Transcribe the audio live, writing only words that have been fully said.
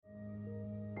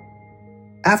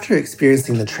After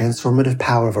experiencing the transformative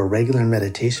power of a regular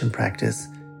meditation practice,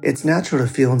 it's natural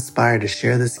to feel inspired to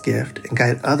share this gift and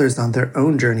guide others on their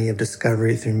own journey of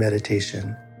discovery through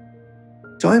meditation.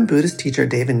 Join Buddhist teacher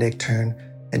David Nichtern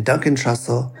and Duncan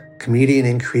Trussell, comedian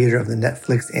and creator of the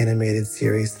Netflix animated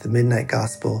series The Midnight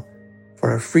Gospel,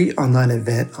 for a free online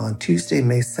event on Tuesday,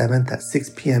 May 7th at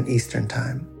 6 p.m. Eastern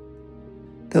Time.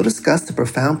 They'll discuss the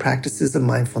profound practices of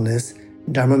mindfulness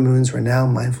in Dharma Moon's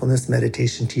renowned mindfulness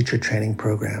meditation teacher training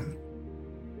program.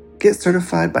 Get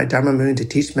certified by Dharma Moon to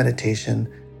teach meditation,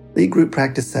 lead group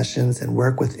practice sessions, and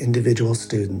work with individual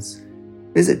students.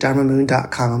 Visit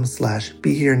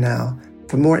dharmamoon.com/BeHereNow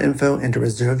for more info and to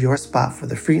reserve your spot for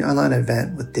the free online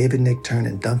event with David Nichtern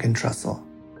and Duncan Trussell.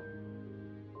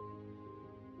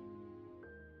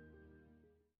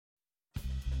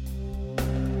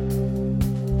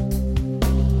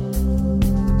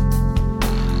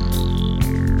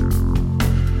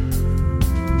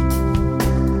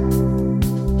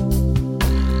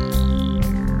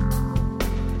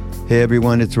 Hey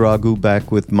everyone, it's Raghu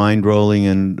back with Mind Rolling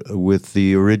and with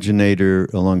the originator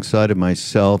alongside of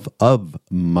myself of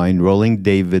Mind Rolling,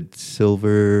 David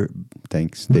Silver.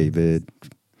 Thanks, David.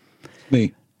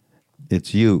 Me.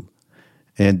 It's you.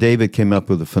 And David came up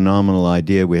with a phenomenal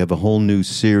idea. We have a whole new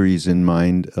series in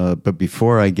mind. But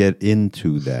before I get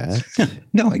into that...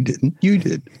 No, I didn't. You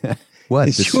did. What?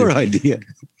 It's your idea.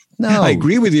 No. I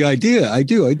agree with the idea. I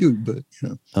do. But, you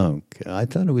know. Okay. I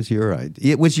thought it was your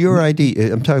idea. It was your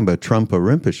idea. I'm talking about Trungpa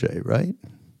Rinpoche, right?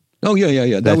 Oh,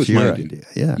 yeah. That was my idea.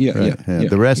 Yeah.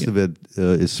 The rest of it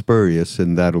is spurious,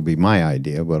 and that'll be my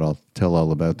idea, but I'll tell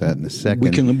all about that in a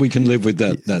second. We can live with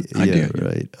that idea. Yeah,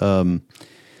 right.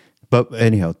 But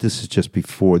anyhow, this is just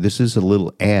before. This is a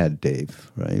little ad,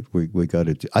 Dave, right? We got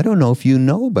to. I don't know if you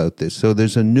know about this. So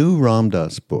there's a new Ram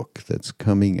Dass book that's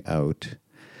coming out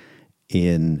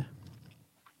in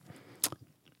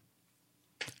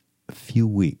a few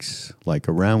weeks, like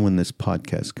around when this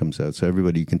podcast comes out. So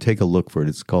everybody, you can take a look for it.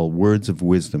 It's called Words of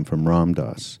Wisdom from Ram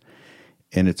Dass.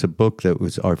 And it's a book that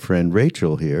was our friend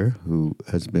Rachel here, who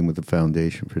has been with the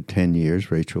foundation for 10 years,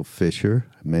 Rachel Fisher.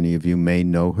 Many of you may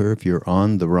know her if you're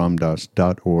on the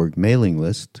ramdass.org mailing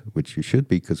list, which you should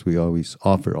be because we always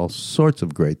offer all sorts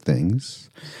of great things.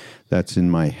 That's in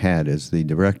my hat as the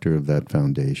director of that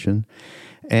foundation.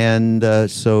 And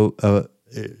the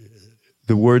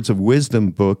Words of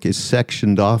Wisdom book is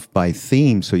sectioned off by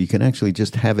theme, so you can actually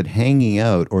just have it hanging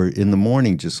out, or in the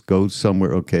morning just go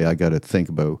somewhere, okay, I got to think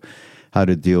about how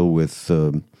to deal with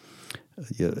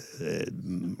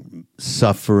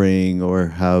suffering or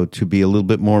how to be a little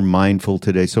bit more mindful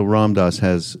today. So Ram Dass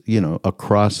has,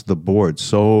 across the board,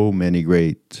 so many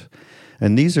great,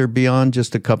 and these are beyond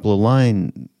just a couple of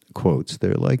line quotes.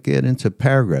 They're like get into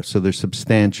paragraphs, so they're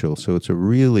substantial. So it's a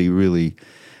really, really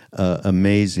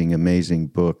amazing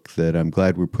book that I'm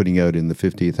glad we're putting out in the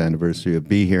 50th anniversary of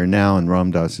Be Here Now and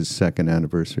Ram Dass's second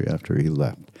anniversary after he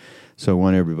left. So I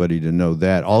want everybody to know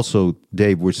that. Also,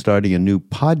 Dave, we're starting a new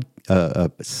psychedelic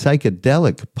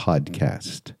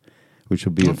podcast, which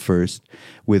will be a first,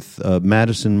 with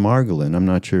Madison Margolin. I'm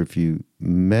not sure if you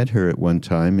met her at one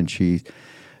time, and she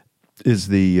is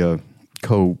the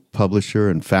co-publisher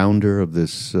and founder of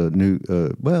this new,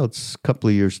 it's a couple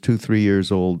of years, 2-3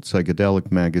 years old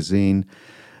psychedelic magazine,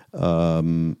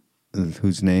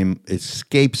 whose name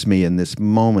escapes me in this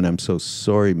moment. I'm so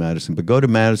sorry, Madison. But go to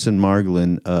Madison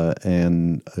Margolin,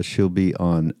 and she'll be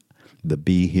on the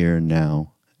Be Here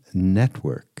Now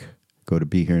Network. Go to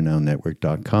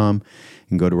BeHereNowNetwork.com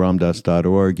and go to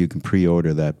ramdass.org. You can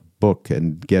pre-order that book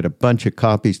and get a bunch of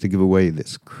copies to give away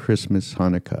this Christmas,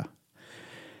 Hanukkah.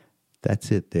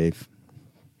 That's it, Dave.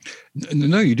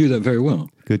 No, you do that very well.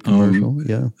 Good commercial,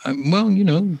 yeah.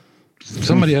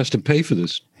 Somebody has to pay for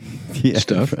this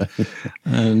stuff. Right.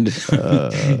 And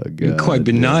you're quite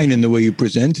benign in the way you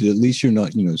present it. At least you're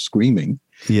not, screaming.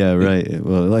 Yeah, right.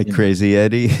 Well, like Crazy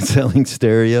Eddie selling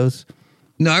stereos.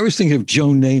 No, I was thinking of Joe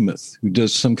Namath, who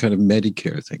does some kind of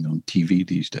Medicare thing on TV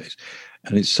these days.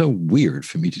 And it's so weird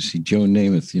for me to see Joe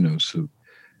Namath, so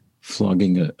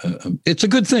flogging it's a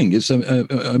good thing. It's a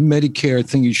Medicare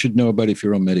thing you should know about if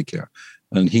you're on Medicare.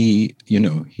 And he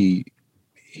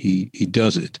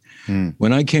does it.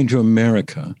 When I came to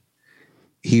America,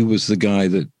 he was the guy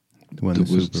that won the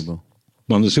Super Bowl.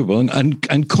 Won the Super Bowl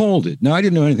and called it. Now, I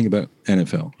didn't know anything about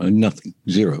NFL. Nothing.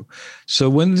 Zero.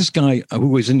 So when this guy who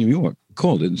was in New York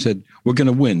called it and said, we're going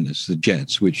to win this, the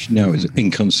Jets, which now is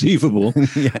inconceivable.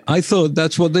 Yeah. I thought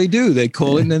that's what they do. They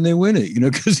call it and then they win it,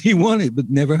 because he won it, but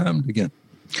never happened again.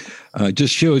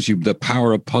 Just shows you the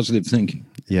power of positive thinking.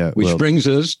 Yeah. Which brings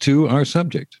us to our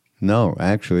subject. No,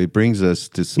 actually, it brings us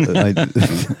to,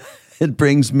 it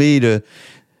brings me to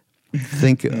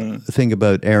think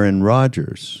about Aaron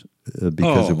Rodgers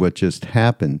because of what just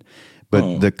happened.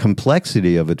 But the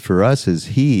complexity of it for us is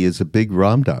he is a big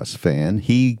Ram Dass fan.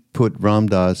 He put Ram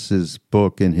Dass's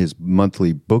book in his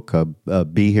monthly book club,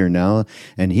 Be Here Now,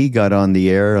 and he got on the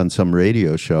air on some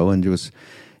radio show and was,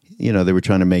 they were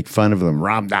trying to make fun of him.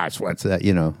 Ram Dass, what's that?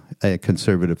 A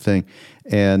conservative thing.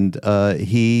 And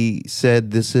he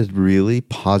said this had really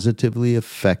positively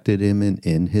affected him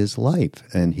in his life.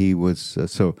 And he was,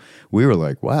 so we were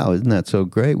like, wow, isn't that so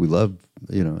great? We love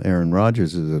Aaron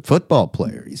Rodgers is a football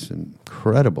player. He's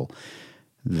incredible.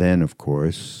 Then, of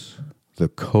course, the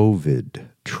COVID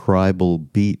tribal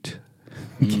beat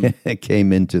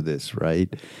came into this,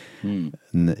 right?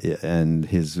 And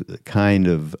his kind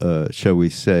of, shall we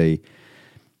say,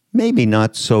 maybe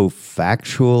not so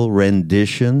factual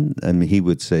rendition. I mean, he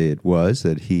would say it was,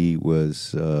 that he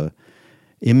was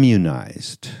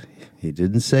immunized. He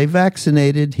didn't say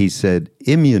vaccinated. He said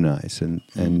immunized, and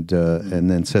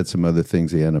then said some other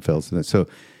things the NFL said. So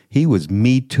he was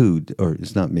Me Too'd, or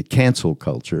it's not me, cancel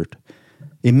cultured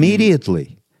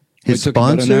immediately. His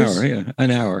sponsors, an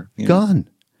hour, gone.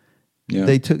 Yeah.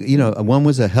 They took, one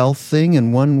was a health thing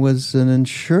and one was an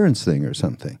insurance thing or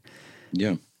something.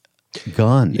 Yeah,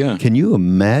 gone. Yeah, can you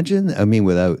imagine? I mean,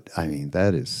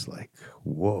 that is like,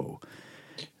 whoa.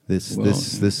 This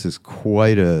is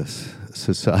quite a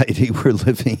society we're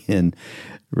living in,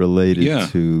 related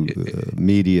to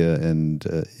media and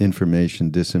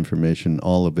information, disinformation,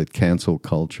 all of it, cancel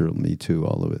culture, Me Too,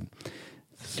 all of it.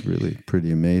 It's really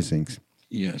pretty amazing.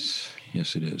 Yes,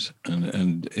 it is.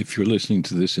 And if you're listening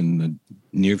to this in the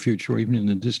near future or even in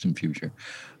the distant future,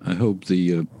 I hope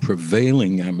the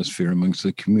prevailing atmosphere amongst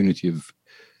the community of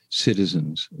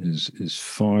citizens is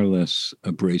far less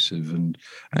abrasive and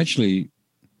actually,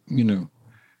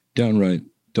 downright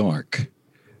dark.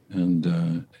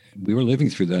 And we were living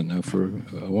through that now for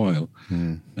a while.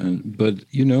 But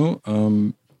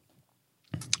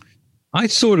I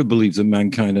sort of believe that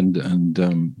mankind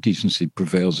and decency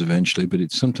prevails eventually, but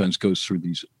it sometimes goes through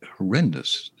these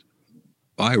horrendous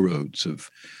byroads of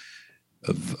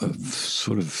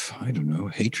sort of, I don't know,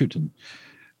 hatred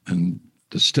and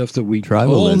the stuff that we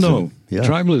all know. Yeah.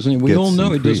 Tribalism, we all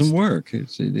know it doesn't work.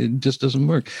 It just doesn't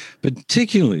work.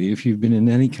 Particularly if you've been in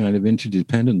any kind of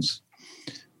interdependence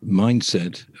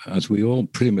mindset, as we all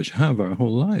pretty much have our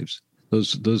whole lives.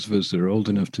 Those of us that are old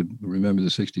enough to remember the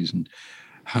 60s and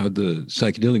how the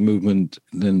psychedelic movement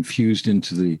then fused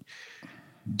into the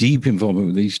deep involvement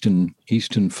with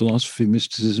Eastern philosophy,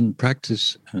 mysticism,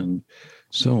 practice, and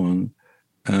so on,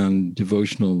 and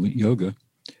devotional yoga.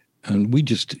 And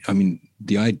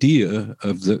the idea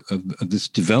of this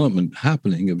development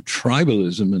happening of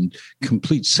tribalism and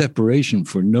complete separation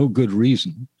for no good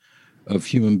reason of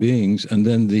human beings, and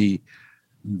then the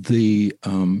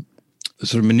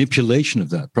sort of manipulation of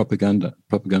that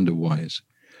propaganda-wise,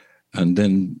 and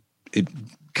then it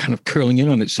kind of curling in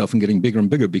on itself and getting bigger and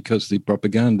bigger because the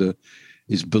propaganda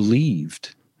is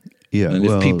believed. Yeah, and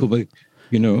if people,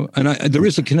 there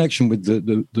is a connection with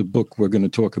the book we're going to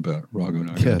talk about, Raghu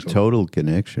and I. Yeah, total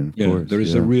connection. Of course. There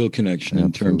is a real connection.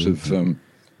 Absolutely. In terms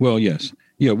of, yes.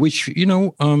 Yeah, which, we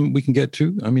can get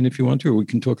to. I mean, if you want to, or we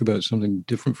can talk about something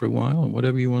different for a while, and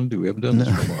whatever you want to do. We haven't done this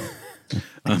for a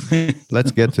while.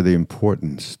 Let's get to the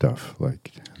important stuff,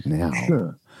 like now.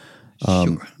 Sure.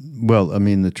 Well, I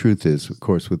mean, the truth is, of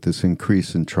course, with this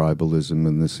increase in tribalism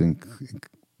and this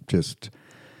just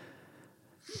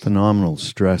phenomenal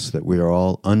stress that we are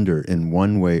all under in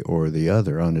one way or the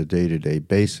other on a day-to-day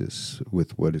basis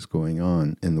with what is going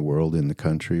on in the world, in the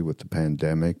country, with the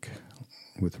pandemic,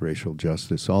 with racial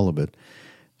justice, all of it.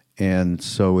 And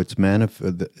so it's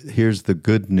here's the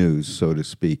good news, so to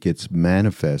speak. It's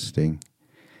manifesting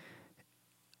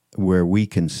where we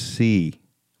can see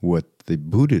what the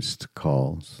Buddhists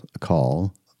call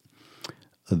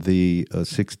the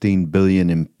 16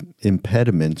 billion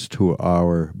impediments to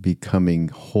our becoming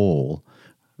whole,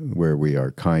 where we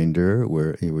are kinder,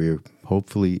 where we're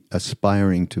hopefully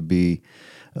aspiring to be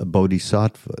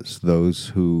bodhisattvas, those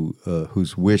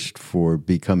whose wish for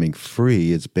becoming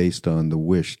free is based on the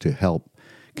wish to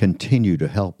continue to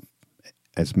help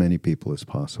as many people as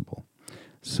possible.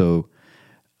 So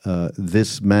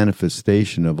this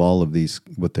manifestation of all of these,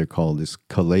 what they're called is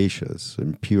kaleshas,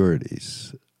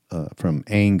 impurities, from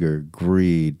anger,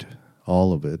 greed,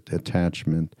 all of it,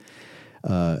 attachment,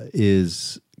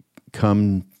 is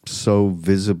come so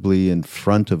visibly in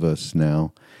front of us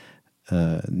now.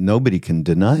 Nobody can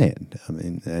deny it. I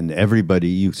mean, and everybody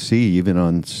you see, even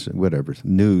on whatever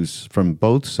news from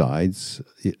both sides,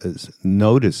 is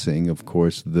noticing, of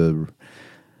course, the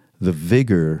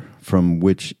vigor from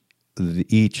which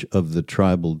each of the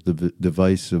tribal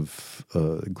divisive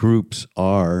groups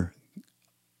are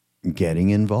getting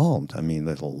involved. I mean,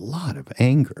 there's a lot of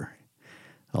anger.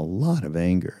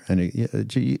 And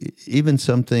even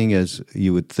something as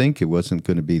you would think it wasn't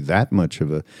going to be that much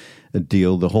of a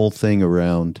deal, the whole thing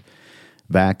around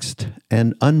vaxxed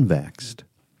and unvaxxed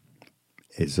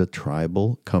is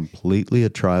completely a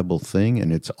tribal thing,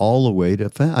 and it's all the way to.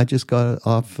 I just got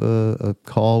off a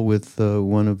call with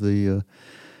one of the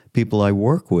people I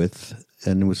work with,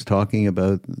 and was talking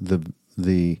about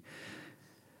the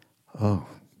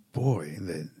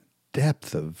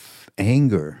depth of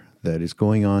anger that is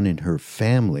going on in her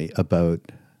family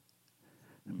about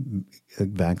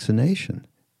vaccination,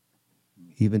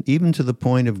 even to the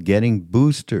point of getting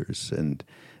boosters and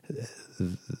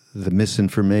the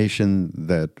misinformation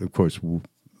that, of course,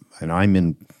 and I'm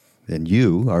in, and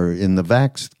you are in the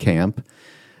vaxxed camp,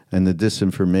 and the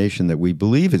disinformation that we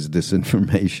believe is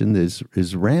disinformation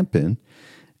is rampant.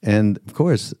 And, of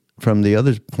course, from the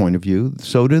other point of view,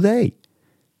 so do they.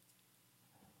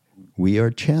 We are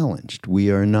challenged.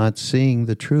 We are not seeing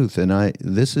the truth. And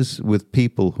this is with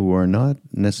people who are not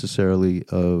necessarily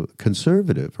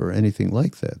conservative or anything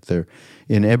like that. They're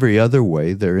in every other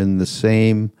way. They're in the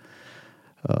same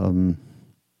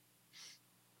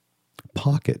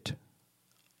pocket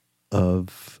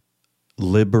of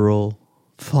liberal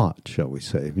thought, shall we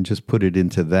say. And just put it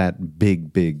into that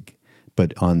big.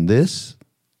 But on this,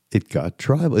 it got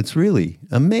tribal. It's really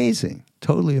amazing.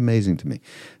 Totally amazing to me.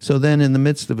 So then in the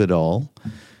midst of it all,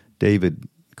 David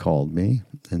called me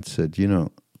and said,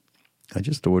 I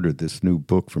just ordered this new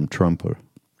book from Trungpa,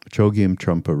 Chogyam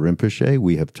Trungpa Rinpoche.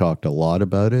 We have talked a lot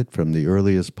about it from the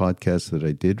earliest podcast that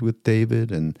I did with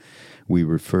David, and we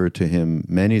refer to him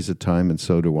many a time, and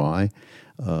so do I,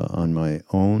 on my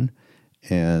own,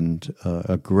 and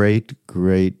a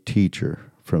great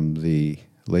teacher from the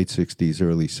late 60s,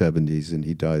 early 70s, and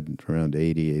he died around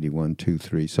 80, 81, 2,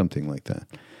 3, something like that.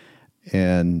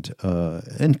 And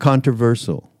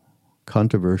controversial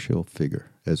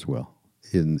figure as well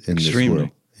in this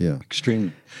world. Yeah,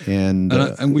 extremely.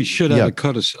 And we should add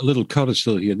a little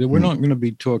codicil here. We're not going to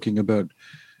be talking about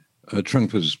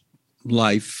Trungpa's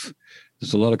life.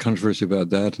 There's a lot of controversy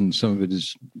about that, and some of it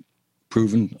is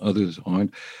proven, others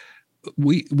aren't.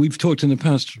 We've talked in the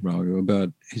past, Raul,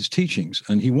 about his teachings,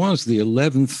 and he was the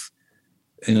 11th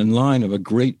in line of a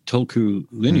great Tulku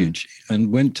lineage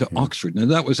and went to Oxford. Now,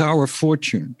 that was our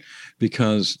fortune,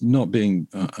 because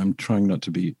I'm trying not to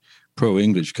be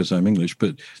pro-English because I'm English,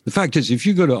 but the fact is, if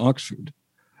you go to Oxford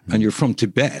and you're from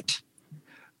Tibet,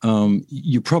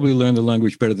 you probably learn the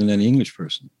language better than any English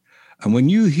person. And when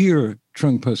you hear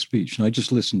Trungpa's speech, and I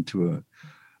just listened to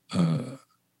a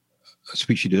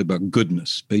speech he did about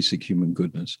goodness, basic human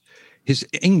goodness, his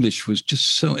English was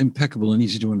just so impeccable and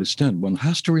easy to understand. One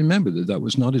has to remember that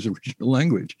was not his original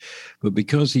language. But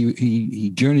because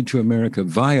he journeyed to America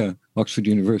via Oxford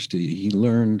University, he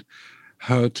learned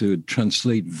how to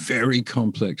translate very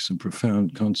complex and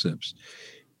profound concepts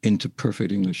into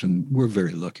perfect English, and we're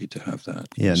very lucky to have that.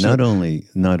 Yeah, so,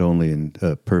 not only in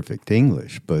perfect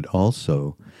English, but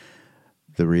also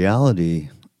the reality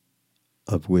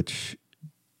of which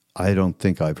I don't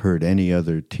think I've heard any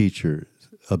other teacher's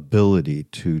ability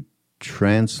to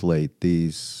translate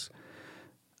these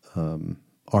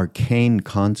arcane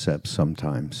concepts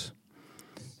sometimes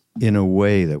in a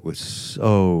way that was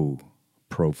so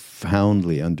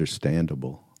profoundly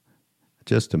understandable.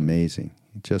 Just amazing.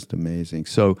 Just amazing.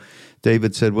 So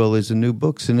David said, well, there's a new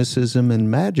book, Cynicism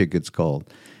and Magic, it's called.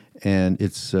 And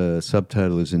its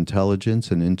subtitle is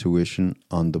Intelligence and Intuition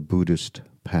on the Buddhist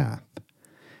Path.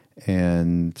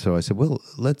 And so I said, well,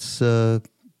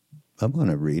 I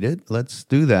want to read it. Let's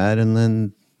do that, and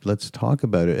then let's talk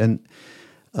about it. And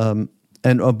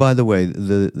oh, by the way,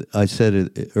 I said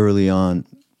it early on,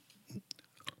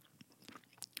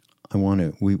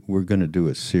 we're going to do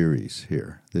a series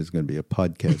here. There's going to be a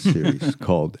podcast series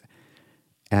called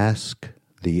Ask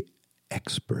the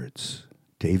Experts,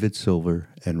 David Silver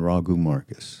and Raghu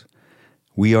Marcus.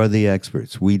 We are the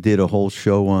experts. We did a whole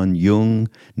show on Jung.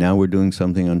 Now we're doing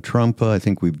something on Trungpa. I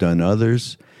think we've done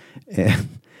others.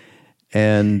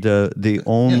 And the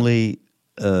only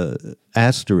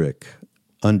asterisk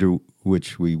under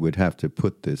which we would have to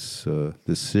put this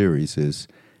series is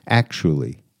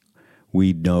actually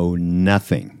we know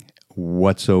nothing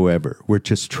whatsoever. We're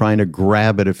just trying to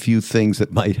grab at a few things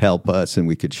that might help us, and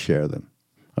we could share them.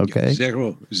 Okay,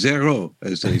 zero,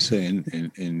 as they say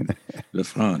in Le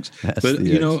France. But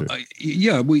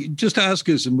we just ask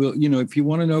us, and we'll, if you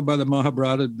want to know about the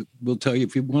Mahabharata, we'll tell you.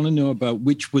 If you want to know about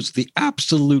which was the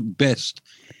absolute best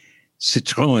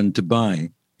Citroen to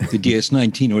buy the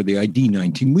DS19 or the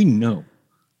ID19.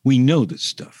 We know this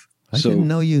stuff. I didn't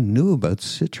know you knew about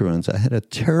Citroens. I had a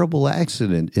terrible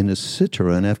accident in a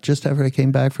Citroen just after I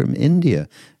came back from India.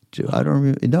 I don't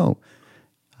really know.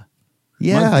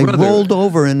 Yeah, I rolled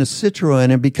over in a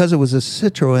Citroen, and because it was a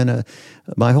Citroen,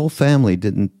 my whole family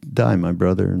didn't die. My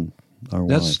brother and our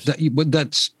wives.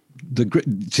 That's the great.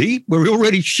 See, we're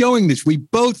already showing this. We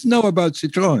both know about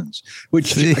Citroens.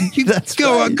 Which you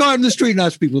go out on the street and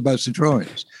ask people about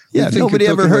Citroens. Yeah, nobody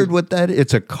ever heard what that is.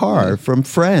 It's a car from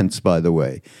France, by the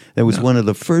way. It was one of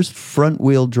the first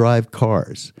front-wheel drive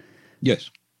cars. Yes.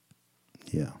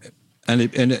 Yeah. And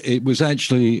it was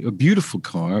actually a beautiful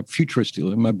car, futuristic.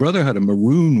 My brother had a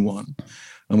maroon one,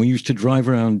 and we used to drive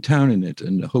around town in it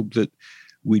and hope that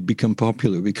we'd become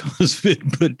popular because of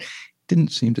it, but it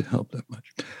didn't seem to help that much.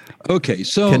 Okay,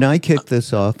 so... Can I kick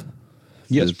this off?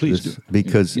 Yes, please do.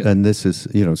 Because, and this is,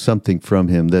 something from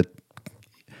him that,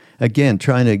 again,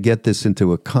 trying to get this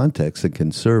into a context that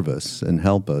can serve us and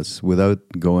help us without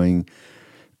going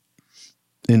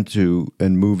into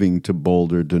and moving to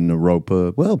Boulder, to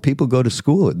Naropa. Well, people go to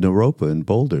school at Naropa in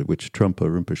Boulder, which Trungpa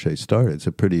Rinpoche started. It's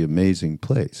a pretty amazing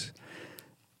place.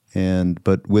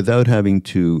 But without having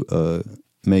to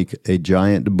make a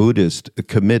giant Buddhist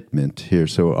commitment here.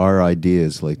 So our idea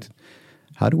is like,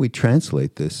 how do we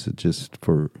translate this just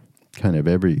for kind of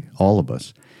all of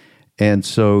us? And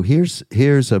so here's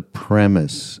a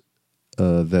premise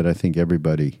that I think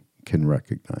everybody can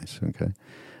recognize. Okay,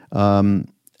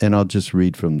 and I'll just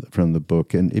read from the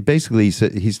book. And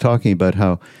he's talking about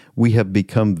how we have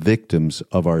become victims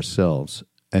of ourselves,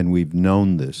 and we've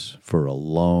known this for a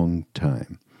long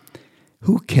time.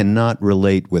 Who cannot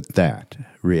relate with that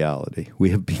reality?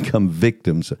 We have become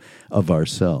victims of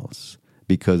ourselves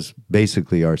because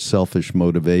basically our selfish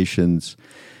motivations,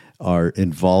 our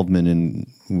involvement in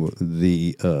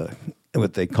the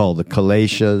what they call the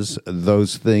kaleshas,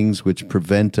 those things which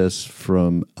prevent us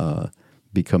from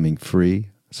becoming free,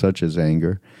 such as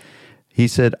anger. He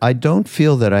said, I don't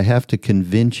feel that I have to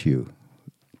convince you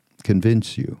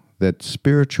that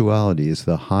spirituality is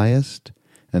the highest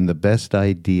and the best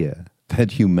idea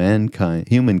that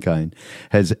humankind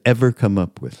has ever come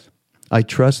up with. I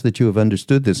trust that you have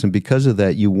understood this, and because of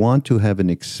that, you want to have an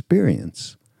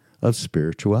experience of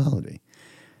spirituality.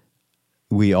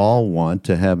 We all want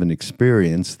to have an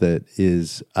experience that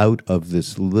is out of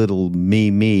this little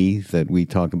me that we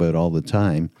talk about all the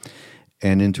time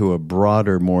and into a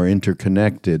broader, more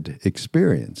interconnected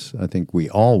experience. I think we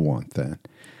all want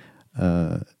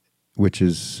that, which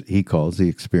is, he calls the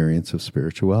experience of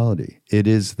spirituality. It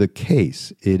is the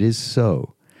case, it is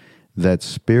so, that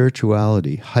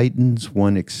spirituality heightens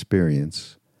one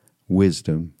experience,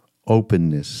 wisdom,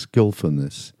 openness,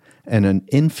 skillfulness, and an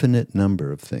infinite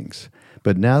number of things.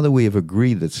 But now that we have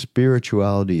agreed that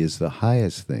spirituality is the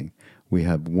highest thing, we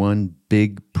have one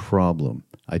big problem,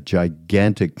 a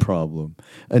gigantic problem,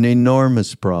 an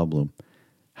enormous problem.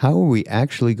 How are we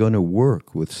actually going to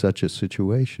work with such a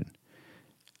situation?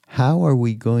 How are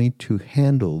we going to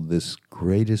handle this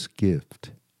greatest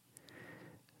gift?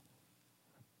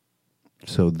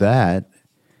 So that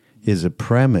is a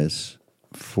premise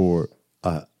for,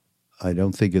 I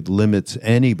don't think it limits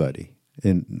anybody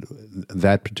in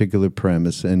that particular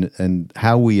premise and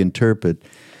how we interpret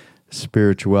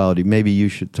spirituality. Maybe you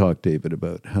should talk, David,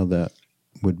 about how that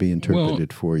would be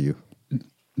interpreted for you.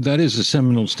 That is a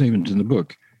seminal statement in the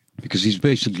book, because he's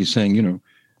basically saying,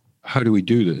 how do we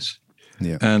do this?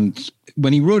 Yeah. And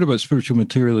when he wrote about spiritual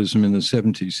materialism in the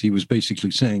 70s, he was basically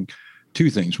saying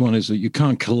two things. One is that you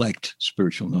can't collect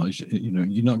spiritual knowledge.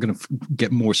 You're not going to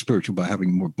get more spiritual by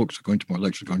having more books or going to more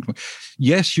lectures.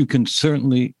 Yes, you can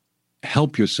certainly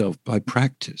help yourself by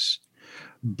practice.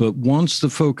 But once the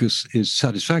focus is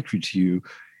satisfactory to you,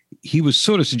 he was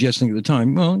sort of suggesting at the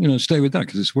time, well, stay with that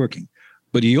because it's working.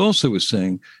 But he also was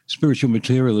saying spiritual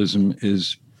materialism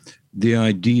is the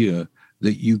idea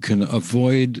that you can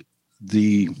avoid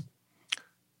the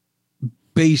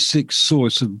basic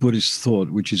source of Buddhist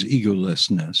thought, which is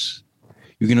egolessness.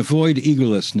 You can avoid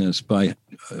egolessness by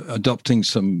adopting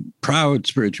some proud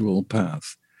spiritual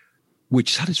path,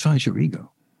 which satisfies your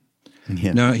ego.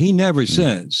 Yeah. Now, he never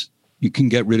says you can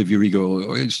get rid of your ego,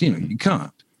 or it's, you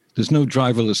can't. There's no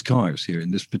driverless cars here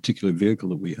in this particular vehicle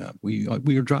that we have. We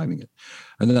are driving it.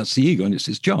 And that's the ego, and it's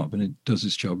its job, and it does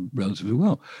its job relatively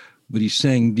well. But he's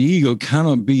saying the ego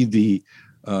cannot be the,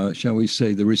 shall we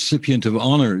say, the recipient of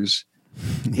honors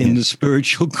in the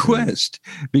spiritual quest,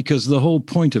 because the whole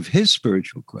point of his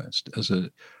spiritual quest as a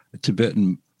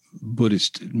Tibetan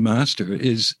Buddhist master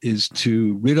is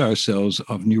to rid ourselves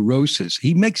of neurosis.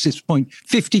 He makes this point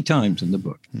 50 times in the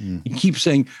book. He keeps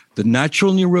saying the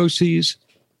natural neuroses,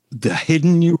 the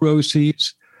hidden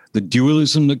neuroses, the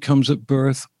dualism that comes at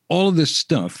birth, all of this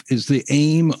stuff is the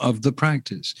aim of the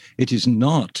practice. It is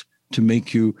not to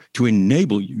make you, to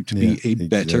enable you to be a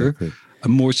better, a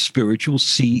more spiritual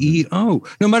CEO.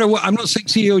 No matter what, I'm not saying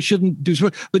CEO shouldn't do,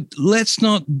 but let's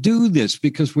not do this,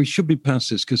 because we should be past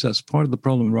this, because that's part of the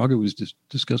problem Raga was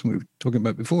discussing, we were talking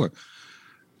about before.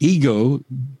 Ego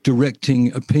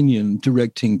directing opinion,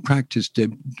 directing practice,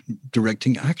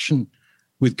 directing action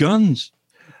with guns.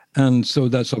 And so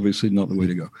that's obviously not the way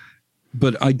to go.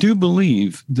 But I do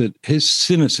believe that his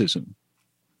cynicism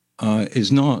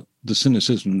is not the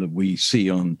cynicism that we see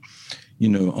on,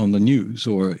 on the news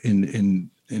or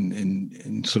in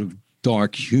sort of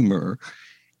dark humor.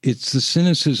 It's the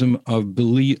cynicism of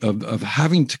belief of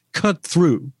having to cut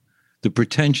through the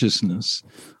pretentiousness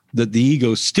that the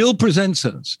ego still presents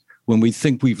us when we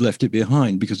think we've left it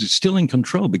behind, because it's still in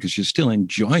control, because you're still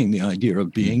enjoying the idea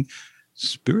of being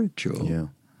spiritual. Yeah.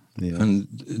 Yeah. And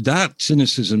that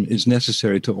cynicism is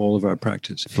necessary to all of our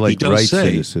practice. It's like right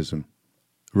cynicism.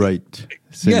 Right.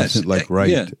 Cynicism, yes. Like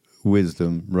right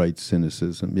wisdom, right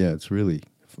cynicism. Yeah, it's really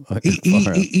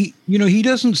he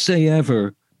doesn't say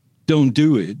ever, don't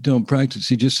do it, don't practice.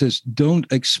 He just says,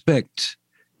 don't expect,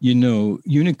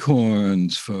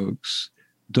 unicorns, folks.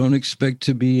 Don't expect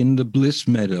to be in the bliss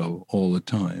meadow all the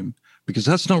time, because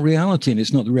that's not reality, and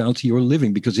it's not the reality you're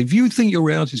living. Because if you think your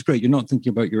reality is great, you're not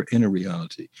thinking about your inner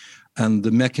reality and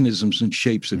the mechanisms and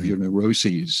shapes of your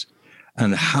neuroses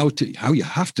and how you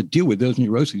have to deal with those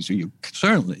neuroses. So you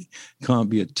certainly can't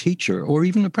be a teacher or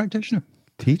even a practitioner.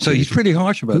 So he's pretty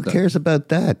harsh about that. Who cares about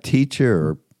that? Teacher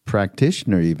or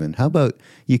practitioner even. How about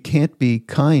you can't be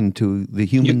kind to the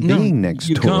human being next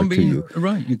door to you?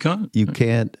 Right, you can't. You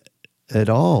can't at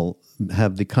all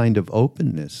have the kind of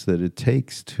openness that it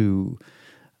takes to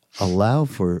allow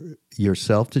for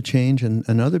yourself to change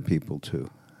and other people to.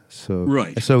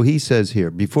 So he says here,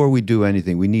 before we do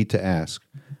anything, we need to ask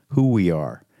who we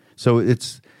are. So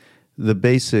it's the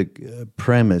basic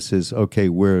premise is, okay,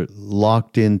 we're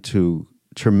locked into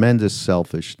tremendous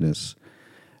selfishness.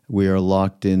 We are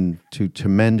locked into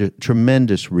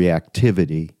tremendous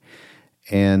reactivity.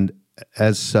 And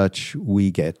as such, we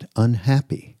get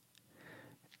unhappy.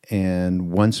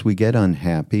 And once we get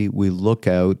unhappy, we look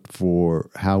out for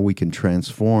how we can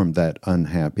transform that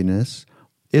unhappiness.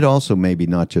 It also may be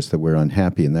not just that we're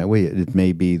unhappy in that way. It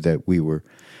may be that we were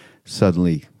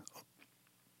suddenly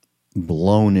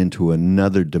blown into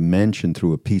another dimension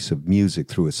through a piece of music,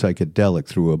 through a psychedelic,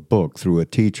 through a book, through a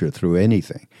teacher, through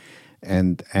anything.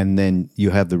 And then you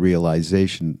have the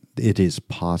realization it is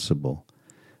possible.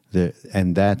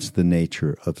 And that's the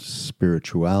nature of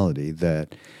spirituality,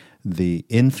 that the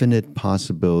infinite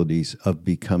possibilities of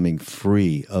becoming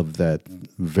free of that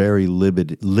very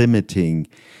limiting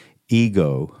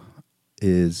ego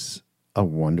is a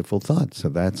wonderful thought. So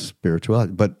that's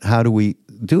spirituality. But how do we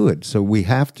do it? So we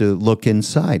have to look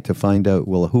inside to find out,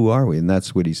 well, who are we? And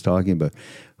that's what he's talking about.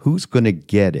 Who's going to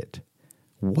get it?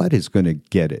 What is going to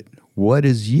get it? What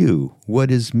is you? What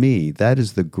is me? That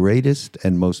is the greatest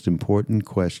and most important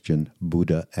question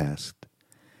Buddha asked.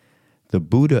 The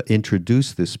Buddha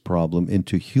introduced this problem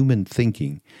into human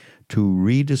thinking to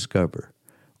rediscover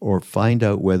or find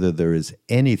out whether there is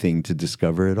anything to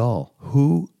discover at all.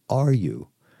 Who are you?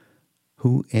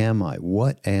 Who am I?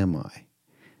 What am I?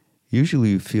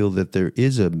 Usually you feel that there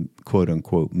is a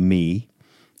quote-unquote me,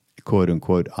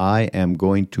 quote-unquote I am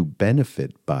going to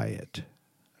benefit by it,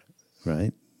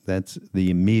 right? That's the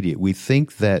immediate. We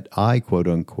think that I,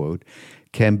 quote-unquote,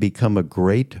 can become a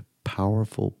great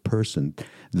powerful person.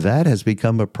 That has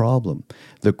become a problem.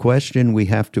 The question we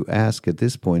have to ask at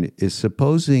this point is,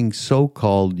 supposing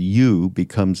so-called you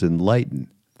becomes enlightened,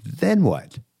 then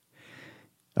what?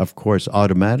 Of course,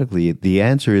 automatically, the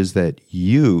answer is that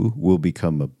you will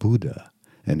become a Buddha,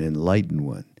 an enlightened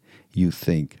one. You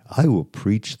think, I will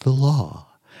preach the law.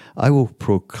 I will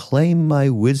proclaim my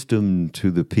wisdom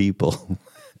to the people.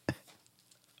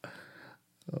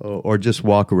 Or just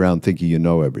walk around thinking you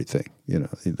know everything.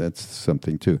 That's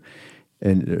something too.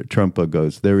 And Trungpa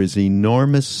goes, there is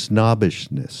enormous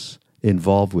snobbishness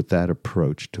involved with that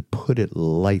approach, to put it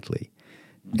lightly,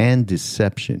 and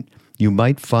deception. You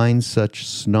might find such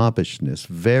snobbishness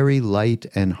very light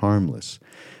and harmless,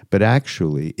 but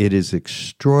actually it is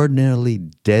extraordinarily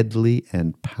deadly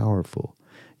and powerful.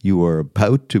 You are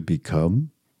about to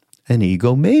become an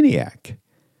egomaniac.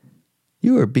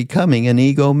 You are becoming an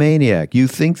egomaniac. You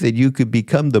think that you could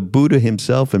become the Buddha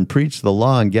himself and preach the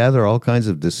law and gather all kinds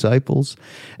of disciples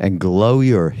and glow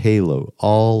your halo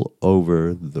all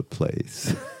over the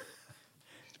place.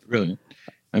 Brilliant.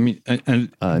 I mean,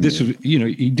 this was,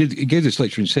 he gave this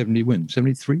lecture in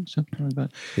 73, something like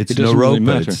that. It's it doesn't Naropa. Really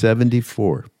matter. It's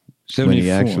 74. 74. When he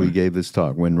actually gave this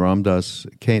talk. When Ram Dass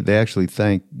came, they actually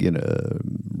thanked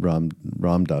Ram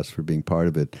Dass for being part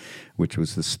of it, which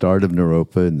was the start of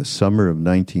Naropa in the summer of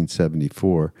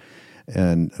 1974.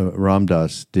 And Ram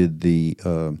Dass did the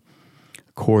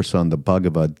course on the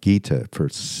Bhagavad Gita for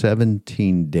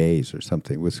 17 days or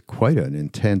something. It was quite an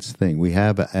intense thing. We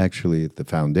have actually at the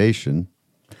foundation,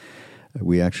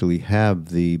 we actually have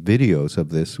the videos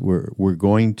of this. We're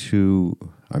going to,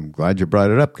 I'm glad you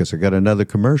brought it up because I got another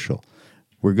commercial.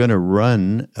 We're going to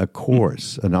run a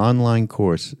course, an online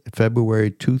course,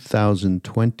 February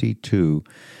 2022,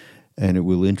 and it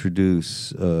will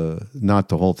introduce, not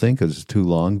the whole thing because it's too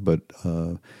long, but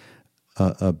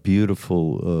a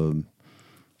beautiful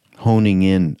honing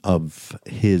in of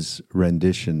his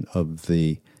rendition of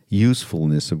the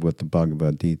usefulness of what the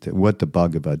Bhagavad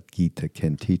Gita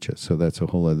can teach us. So that's a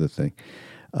whole other thing.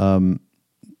 Well,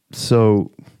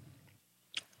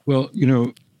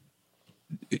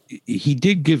 he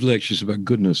did give lectures about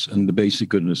goodness and the basic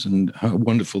goodness and how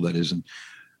wonderful that is, and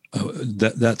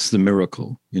that's the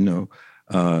miracle, and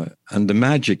the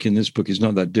magic in this book is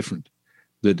not that different.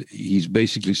 That he's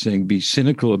basically saying, be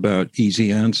cynical about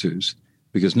easy answers,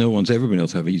 because no one's ever been able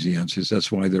to have easy answers.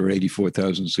 That's why there are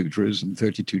 84,000 sutras and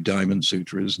 32 diamond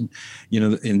sutras. And,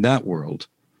 in that world,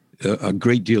 a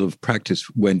great deal of practice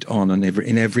went on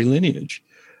in every lineage.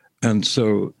 And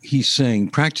so he's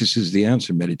saying practice is the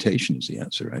answer. Meditation is the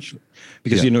answer, actually.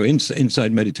 Because,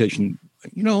 inside meditation,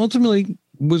 ultimately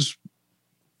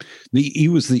he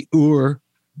was the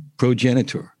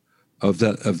progenitor of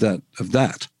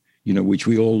that, which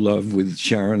we all love with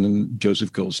Sharon and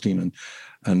Joseph Goldstein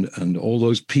and all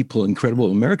those people,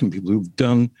 incredible American people who've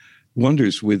done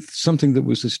wonders with something that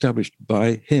was established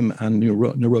by him and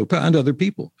Naropa and other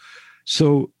people.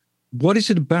 So what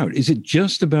is it about? Is it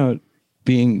just about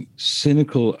being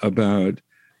cynical about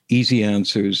easy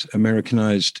answers,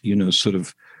 Americanized, sort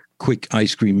of quick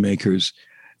ice cream makers?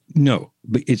 No,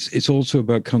 but it's also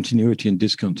about continuity and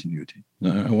discontinuity.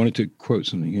 Now, I wanted to quote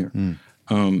something here.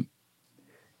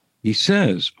 He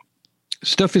says,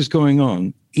 stuff is going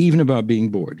on, even about being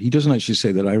bored. He doesn't actually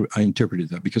say that. I interpreted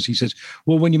that because he says,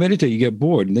 well, when you meditate, you get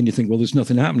bored. And then you think, well, there's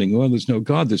nothing happening. Well, there's no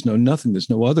God. There's no nothing. There's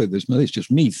no other. It's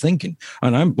just me thinking.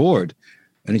 And I'm bored.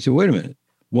 And he said, wait a minute.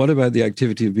 What about the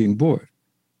activity of being bored?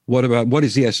 What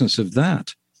is the essence of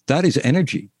that? That is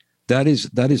energy. That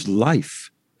is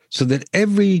life. So that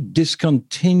every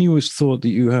discontinuous thought that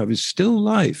you have is still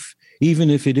life, even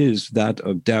if it is that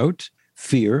of doubt,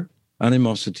 fear,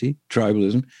 animosity,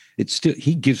 tribalism. It's still,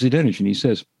 he gives it energy. And he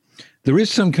says, there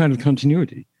is some kind of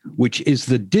continuity, which is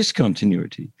the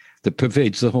discontinuity that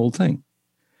pervades the whole thing.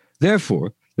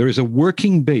 Therefore, there is a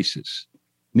working basis,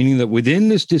 meaning that within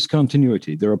this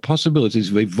discontinuity, there are possibilities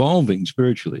of evolving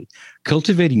spiritually,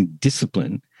 cultivating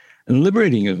discipline, and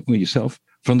liberating yourself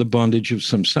from the bondage of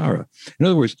samsara. In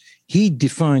other words, he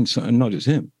defines, and not just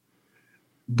him,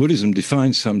 Buddhism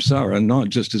defines samsara not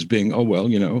just as being,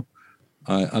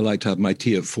 I like to have my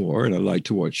tea at 4, and I like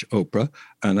to watch Oprah,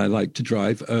 and I like to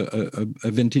drive a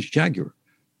vintage Jaguar.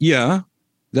 Yeah,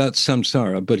 that's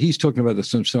samsara, but he's talking about the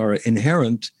samsara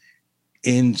inherent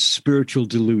in spiritual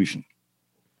delusion,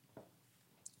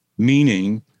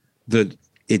 meaning that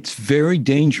it's very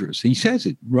dangerous. He says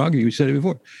it, Raghu, you said it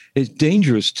before. It's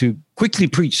dangerous to quickly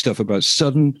preach stuff about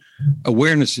sudden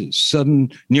awarenesses,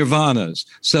 sudden nirvanas,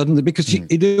 because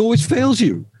it always fails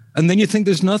you. And then you think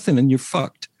there's nothing and you're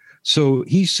fucked. So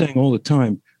he's saying all the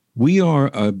time, we are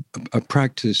a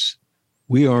practice,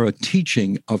 we are a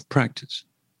teaching of practice.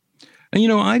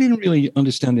 And, I didn't really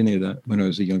understand any of that when I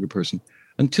was a younger person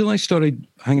until I started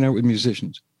hanging out with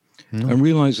musicians. And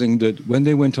realizing that when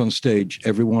they went on stage,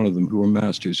 every one of them who were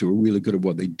masters, who were really good at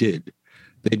what they did,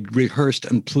 they'd rehearsed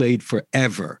and played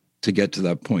forever to get to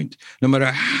that point. No matter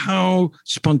how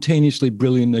spontaneously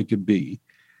brilliant they could be.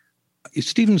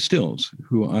 Stephen Stills,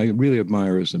 who I really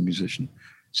admire as a musician,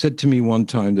 said to me one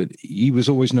time that he was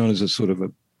always known as a sort of a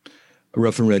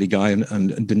rough and ready guy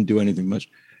and didn't do anything much.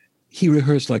 He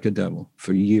rehearsed like a devil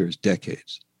for years,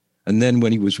 decades. And then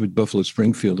when he was with Buffalo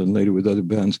Springfield and later with other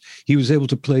bands, he was able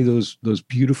to play those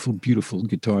beautiful, beautiful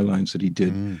guitar lines that he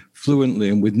did fluently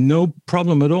and with no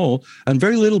problem at all, and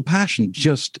very little passion,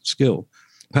 just skill.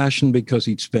 Passion because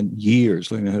he'd spent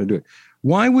years learning how to do it.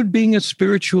 Why would being a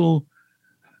spiritual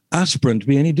aspirant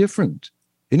be any different?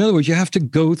 In other words, you have to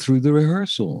go through the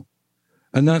rehearsal.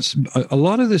 And that's a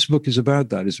lot of this book is about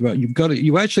that. It's about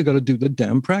you actually got to do the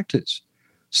damn practice.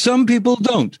 Some people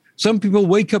don't. Some people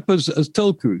wake up as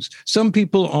tulkus. Some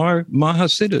people are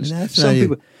Mahasiddhas. Some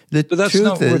people. The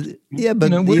truth is,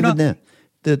 but even then,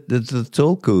 the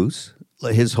Tulkus,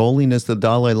 His Holiness the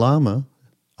Dalai Lama,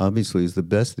 obviously is the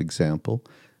best example.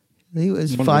 He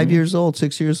was 5 years old,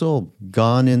 6 years old,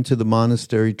 gone into the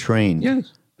monastery, trained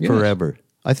forever.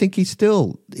 I think he has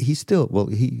the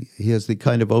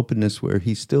kind of openness where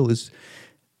he still is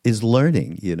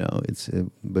learning,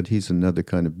 but he's another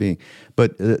kind of being.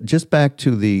 But just back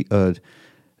to the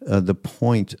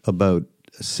point about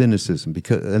cynicism,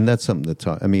 and that's something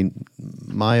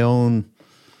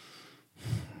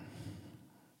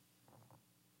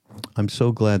I'm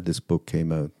so glad this book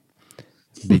came out,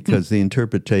 because the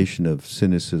interpretation of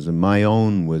cynicism, my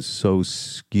own, was so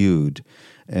skewed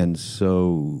and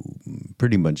so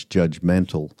pretty much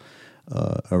judgmental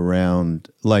around,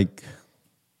 like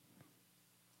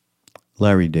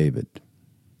Larry David,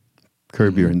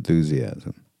 Curb Your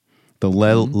Enthusiasm, the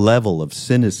level of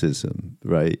cynicism,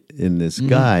 right, in this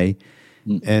guy,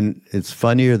 and it's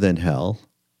funnier than hell,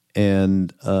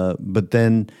 and but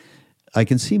then I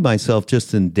can see myself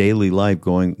just in daily life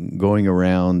going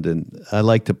around, and I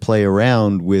like to play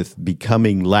around with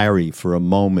becoming Larry for a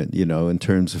moment, in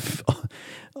terms of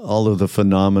all of the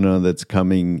phenomena that's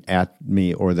coming at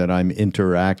me or that I'm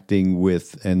interacting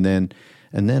with, and then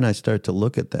I start to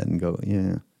look at that and go,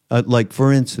 like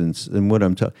for instance, and what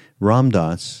I'm talking, Ram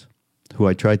Dass, who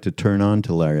I tried to turn on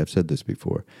to Larry, I've said this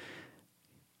before,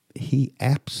 he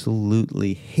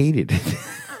absolutely hated it.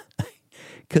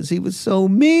 Because he was so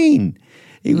mean.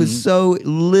 He was so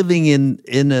living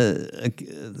in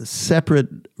a separate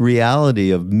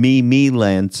reality of me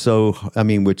land. So,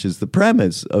 which is the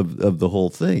premise of the whole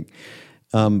thing.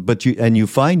 But you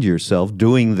find yourself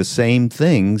doing the same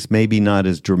things, maybe not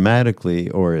as dramatically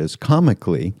or as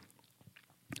comically.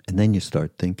 And then you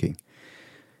start thinking,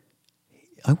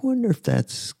 I wonder if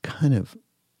that's kind of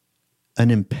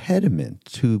an impediment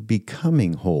to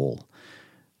becoming whole,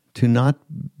 to not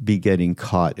be getting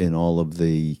caught in all of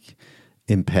the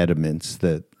impediments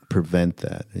that prevent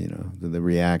that, the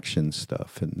reaction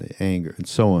stuff and the anger and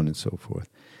so on and so forth.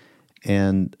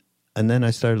 And then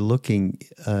I started looking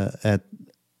at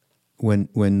when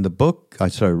I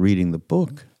started reading the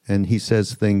book, and he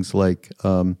says things like,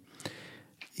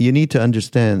 you need to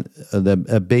understand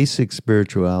a basic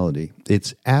spirituality.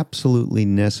 It's absolutely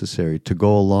necessary to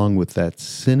go along with that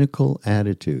cynical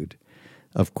attitude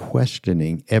of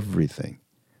questioning everything.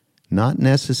 Not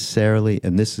necessarily,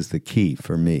 and this is the key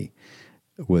for me,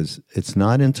 it's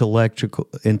not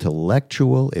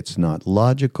intellectual, it's not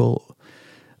logical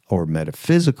or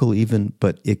metaphysical even,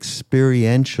 but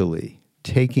experientially.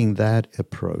 Taking that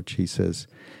approach, he says,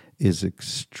 is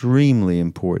extremely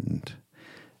important.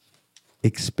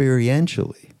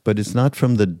 Experientially, but it's not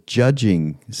from the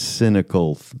judging,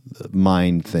 cynical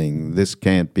mind thing. This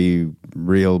can't be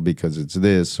real because it's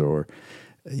this, or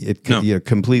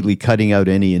completely cutting out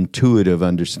any intuitive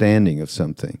understanding of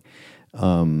something.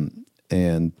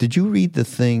 And did you read the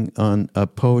thing on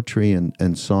poetry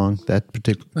and song? That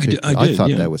particular, I thought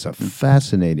that was a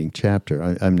fascinating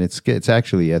chapter. It's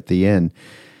actually at the end.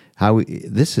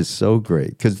 This is so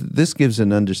great, because this gives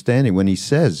an understanding when he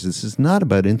says this is not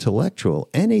about intellectual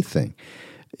anything.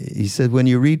 He said when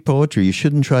you read poetry, you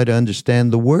shouldn't try to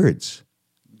understand the words.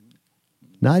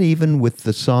 Not even with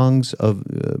the songs of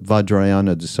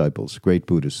Vajrayana disciples, great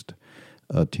Buddhist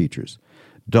teachers.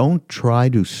 Don't try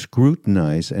to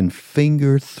scrutinize and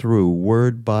finger through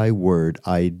word by word,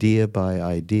 idea by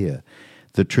idea.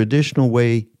 The traditional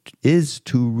way is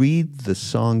to read the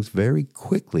songs very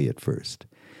quickly at first,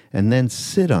 and then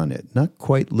sit on it, not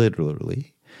quite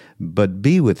literally, but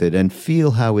be with it and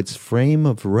feel how its frame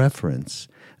of reference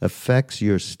affects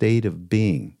your state of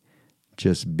being.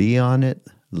 Just be on it,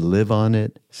 live on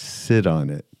it, sit on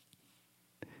it.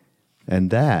 And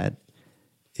that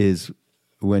is,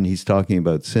 when he's talking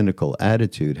about cynical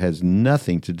attitude, has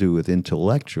nothing to do with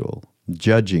intellectual,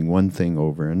 judging one thing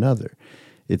over another.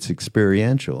 It's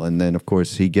experiential. And then, of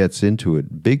course, he gets into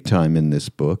it big time in this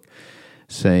book,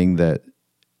 saying that,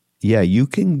 you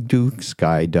can do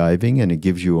skydiving and it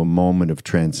gives you a moment of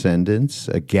transcendence,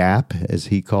 a gap, as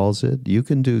he calls it. You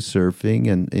can do surfing,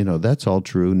 and, that's all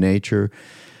true, nature.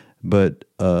 But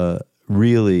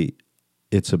really,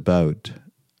 it's about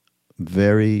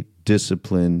very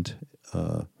disciplined,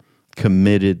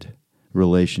 committed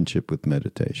relationship with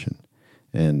meditation.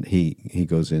 And he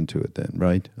goes into it then,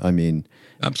 right?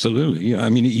 Absolutely, yeah.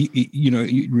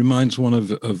 He reminds one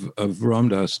of Ram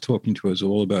Dass talking to us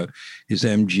all about his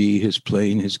MG, his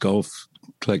plane, his golf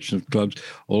collection of clubs,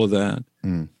 all of that,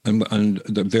 and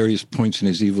the various points in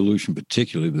his evolution,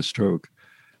 particularly the stroke.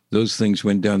 Those things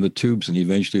went down the tubes, and he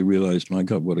eventually realized, my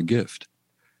God, what a gift.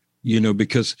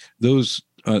 Because those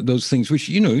those things which,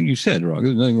 you said, Roger,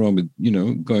 there's nothing wrong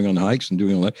with, going on hikes and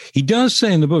doing all that. He does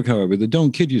say in the book, however, that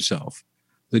don't kid yourself,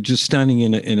 that just standing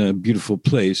in a beautiful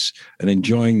place and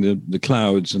enjoying the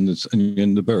clouds and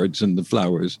the birds and the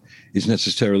flowers is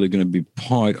necessarily going to be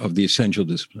part of the essential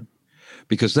discipline,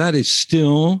 because that is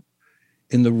still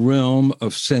in the realm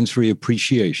of sensory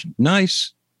appreciation.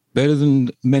 Nice, better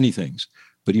than many things.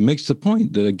 But he makes the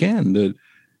point that, again, that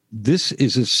this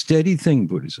is a steady thing,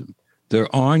 Buddhism.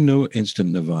 There are no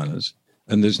instant nirvanas,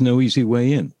 and there's no easy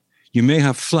way in. You may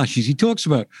have flashes. He talks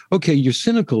about, okay, you're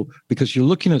cynical because you're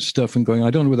looking at stuff and going, I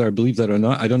don't know whether I believe that or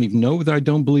not. I don't even know whether I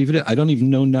don't believe it. I don't even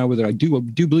know now whether I do or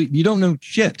do believe. You don't know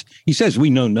shit. He says we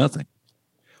know nothing.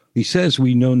 He says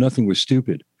we know nothing. We're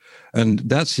stupid. And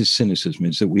that's his cynicism,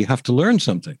 is that we have to learn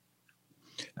something.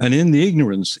 And in the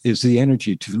ignorance is the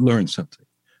energy to learn something.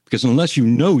 Because unless you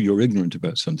know you're ignorant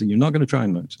about something, you're not going to try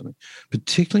and learn something,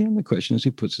 particularly on the question, as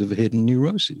he puts it, of hidden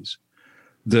neuroses.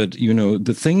 That,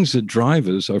 the things that drive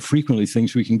us are frequently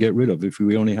things we can get rid of if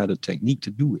we only had a technique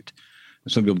to do it.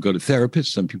 Some people go to therapists,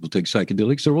 some people take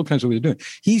psychedelics, there are all kinds of ways of doing it.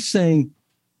 He's saying,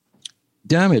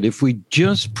 damn it, if we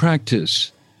just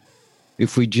practice what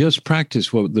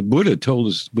the Buddha told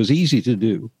us was easy to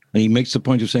do, and he makes the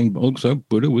point of saying, oh, so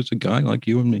Buddha was a guy like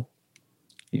you and me.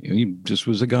 He just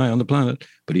was a guy on the planet,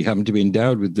 but he happened to be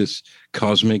endowed with this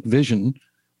cosmic vision.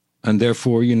 And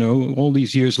therefore, all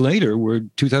these years later, we're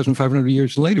 2,500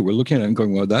 years later, we're looking at it and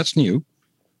going, well, that's new.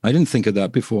 I didn't think of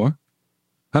that before.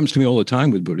 Happens to me all the time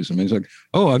with Buddhism. It's like,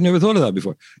 oh, I've never thought of that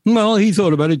before. Well, he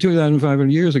thought about it 2,500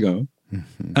 years ago.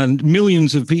 Mm-hmm. And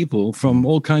millions of people from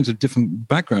all kinds of different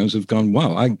backgrounds have gone,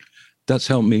 wow, that's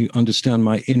helped me understand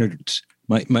my innards,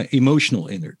 my emotional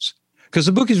innards. Because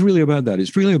the book is really about that.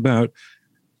 It's really about,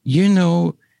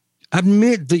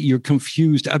 admit that you're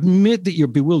confused, admit that you're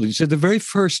bewildered. He said the very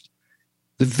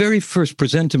first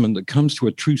presentiment that comes to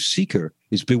a true seeker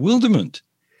is bewilderment.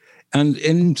 And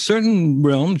in certain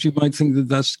realms, you might think that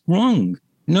that's wrong.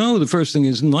 No, the first thing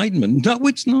is enlightenment. No,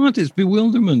 it's not. It's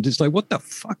bewilderment. It's like, what the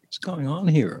fuck is going on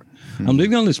here? I'm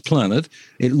living on this planet.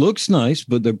 It looks nice,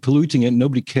 but they're polluting it.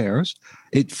 Nobody cares.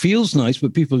 It feels nice,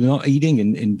 but people are not eating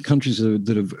in countries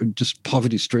that are just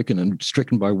poverty-stricken and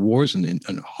stricken by wars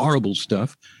and horrible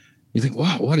stuff. You think,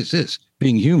 wow, what is this?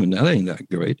 Being human, that ain't that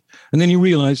great. And then you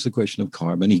realize the question of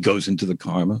karma, and he goes into the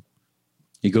karma.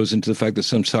 He goes into the fact that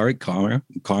samsaric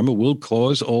karma will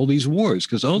cause all these wars,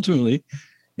 because ultimately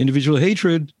individual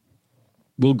hatred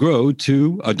will grow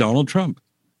to a Donald Trump.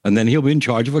 And then he'll be in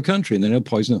charge of a country, and then he'll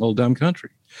poison the whole damn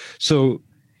country. So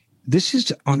this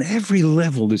is, on every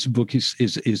level, this book is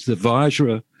the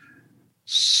Vajra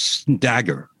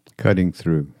dagger. Cutting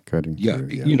through. Yeah.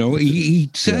 He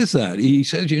says that. He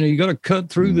says, you got to cut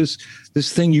through this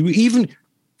thing.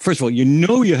 First of all,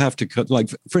 you have to cut, like,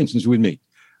 for instance, with me.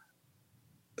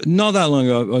 Not that long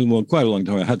ago, well, quite a long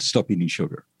time, I had to stop eating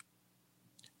sugar.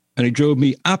 And it drove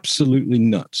me absolutely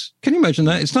nuts. Can you imagine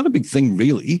that? It's not a big thing,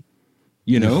 really.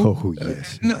 Oh,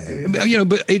 yes.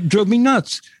 But it drove me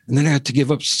nuts. And then I had to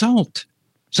give up salt.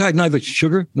 So I had neither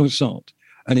sugar nor salt.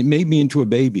 And it made me into a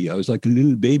baby. I was like a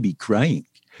little baby crying,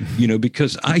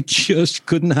 because I just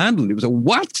couldn't handle it. It was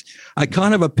what? I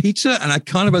can't have a pizza and I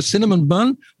can't have a cinnamon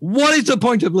bun? What is the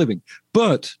point of living?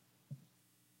 But,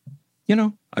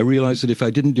 I realized that if I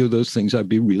didn't do those things, I'd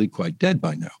be really quite dead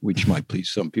by now, which might please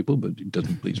some people, but it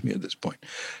doesn't please me at this point.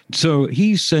 So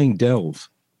he's saying delve.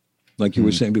 Like you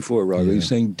were saying before, Roger, he's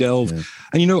saying delve. Yeah.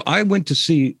 And, I went to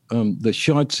see the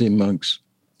Shartse monks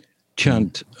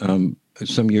chant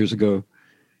some years ago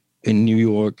in New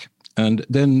York. And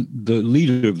then the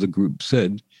leader of the group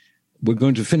said, we're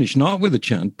going to finish not with a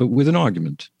chant, but with an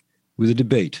argument, with a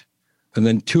debate. And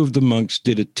then two of the monks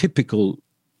did a typical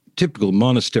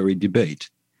monastery debate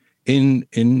in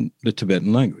the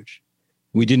Tibetan language.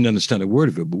 We didn't understand a word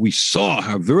of it, but we saw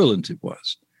how virulent it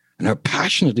was and how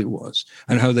passionate it was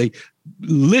and how they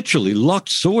literally locked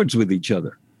swords with each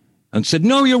other and said,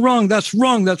 no, you're wrong. That's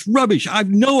wrong. That's rubbish. I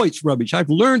know it's rubbish. I've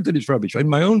learned that it's rubbish in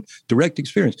my own direct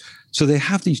experience. So they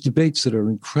have these debates that are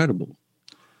incredible.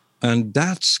 And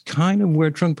that's kind of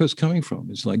where Trungpa is coming from.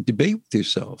 It's like, debate with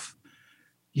yourself.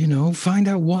 Find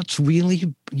out what's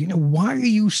really, why are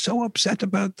you so upset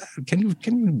about that? Can you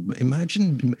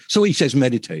imagine? So he says,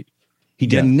 meditate. He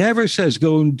never says,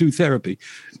 go and do therapy.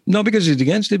 Not because he's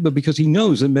against it, but because he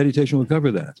knows that meditation will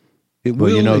cover that.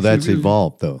 That's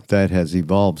evolved, though. That has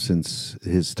evolved since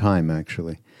his time,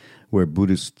 actually, where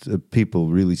Buddhist people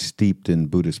really steeped in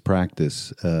Buddhist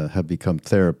practice have become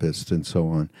therapists and so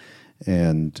on,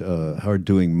 and are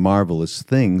doing marvelous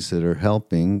things that are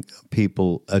helping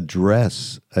people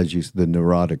address, the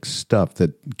neurotic stuff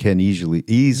that can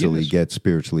easily get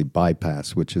spiritually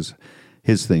bypassed, which is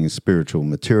his thing is spiritual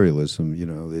materialism,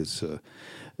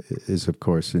 is of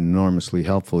course enormously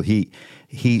helpful. He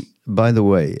by the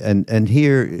way, and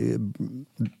here,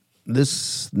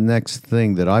 this next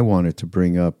thing that I wanted to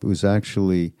bring up was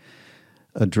actually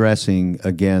addressing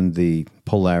again the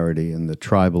polarity and the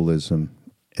tribalism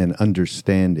and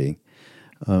understanding.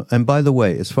 And by the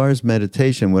way, as far as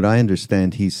meditation, what I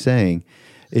understand he's saying,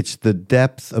 it's the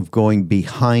depth of going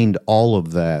behind all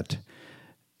of that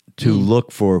to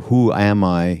look for who am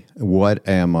I,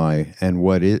 and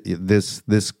what is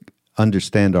this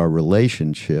understand our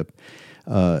relationship.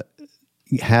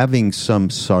 Having some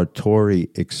Sartori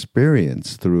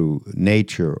experience through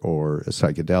nature or a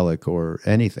psychedelic or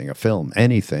anything, a film,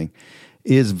 anything,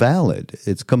 is valid.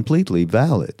 It's completely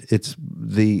valid. It's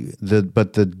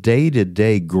but the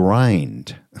day-to-day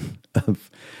grind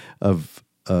of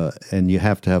and you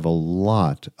have to have a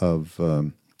lot of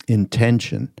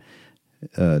intention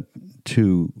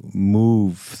to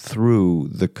move through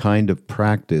the kind of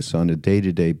practice on a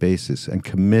day-to-day basis and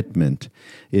commitment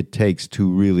it takes to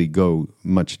really go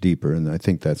much deeper. And I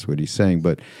think that's what he's saying.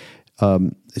 But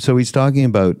so he's talking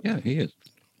about he is.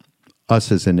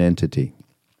 Us as an entity.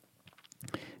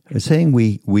 He's saying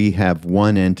we have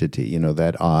one entity,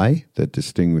 that I that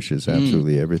distinguishes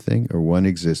absolutely everything, or one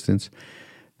existence.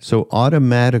 So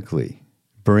automatically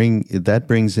that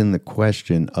brings in the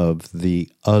question of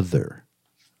the other.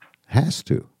 Has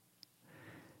to.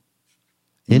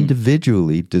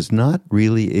 Individually does not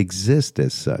really exist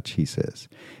as such, he says.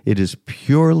 It is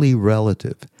purely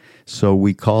relative. So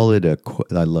we call it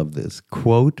I love this,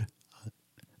 quote,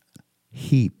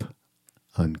 heap,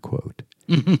 unquote.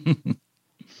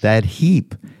 That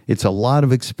heap, it's a lot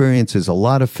of experiences, a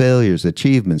lot of failures,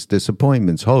 achievements,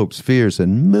 disappointments, hopes, fears,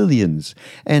 and millions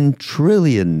and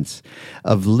trillions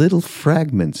of little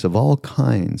fragments of all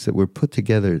kinds that were put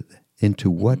together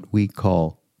into what we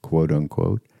call, quote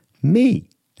unquote, me,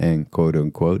 and quote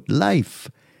unquote, life.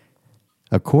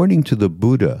 According to the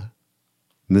Buddha,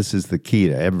 this is the key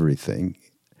to everything.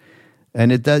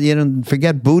 And it does,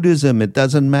 forget Buddhism, it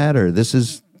doesn't matter. This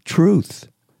is truth,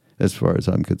 as far as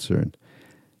I'm concerned.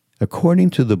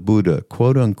 According to the Buddha,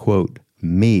 quote unquote,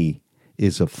 me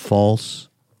is a false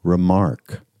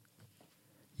remark.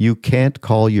 You can't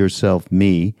call yourself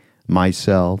me,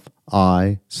 myself,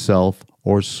 I, self,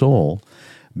 or soul,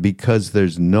 because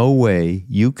there's no way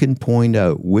you can point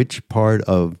out which part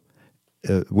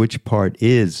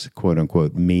is quote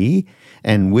unquote me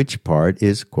and which part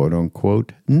is quote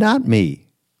unquote not me.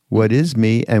 What is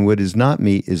me and what is not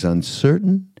me is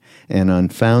uncertain and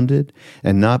unfounded,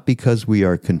 and not because we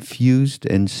are confused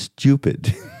and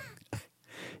stupid.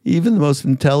 Even the most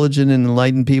intelligent and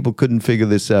enlightened people couldn't figure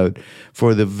this out,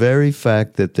 for the very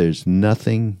fact that there's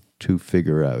nothing to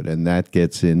figure out, and that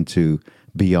gets into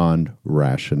beyond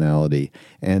rationality,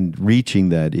 and reaching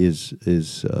that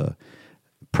is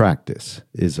practice,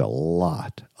 is a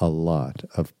lot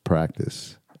of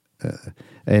practice,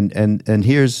 and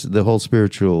here's the whole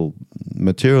spiritual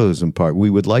materialism part. We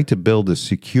would like to build a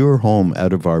secure home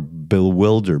out of our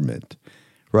bewilderment,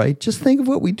 right? Just think of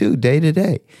what we do day to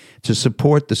day to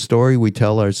support the story we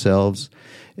tell ourselves,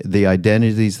 the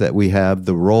identities that we have,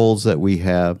 the roles that we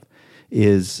have.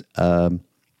 Is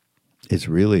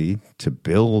really to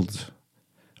build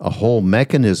a whole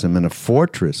mechanism and a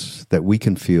fortress that we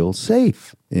can feel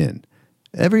safe in.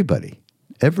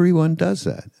 Everyone does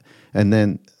that. And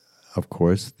then, of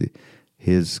course,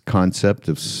 his concept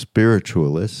of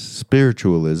spiritualism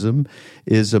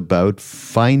is about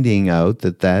finding out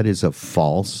that is a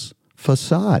false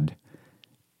facade.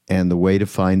 And the way to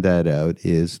find that out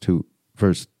is to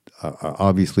first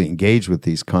obviously engage with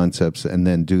these concepts and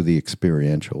then do the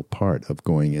experiential part of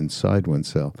going inside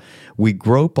oneself. We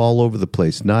grope all over the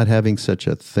place, not having such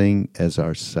a thing as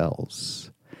ourselves.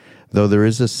 Though there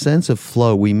is a sense of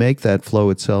flow, we make that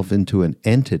flow itself into an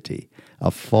entity,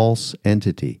 a false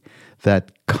entity.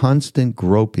 That constant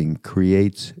groping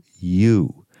creates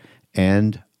you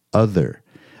and other.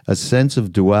 A sense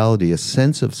of duality, a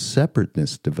sense of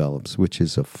separateness develops, which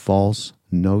is a false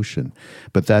notion.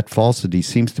 But that falsity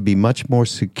seems to be much more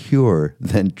secure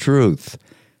than truth.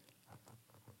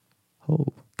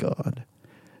 Oh, God.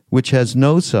 Which has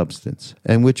no substance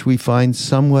and which we find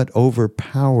somewhat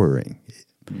overpowering.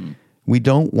 We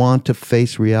don't want to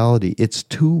face reality. It's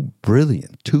too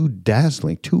brilliant, too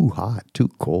dazzling, too hot, too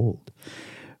cold.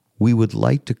 We would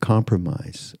like to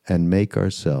compromise and make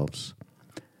ourselves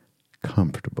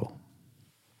comfortable.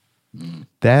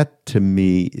 That, to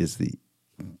me, is the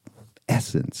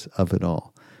essence of it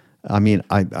all. I mean,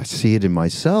 I see it in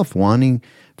myself, wanting,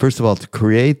 first of all, to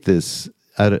create this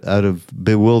out of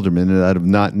bewilderment and out of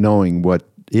not knowing what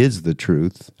is the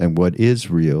truth and what is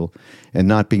real, and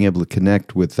not being able to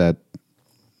connect with that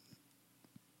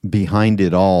behind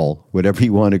it all, whatever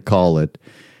you want to call it,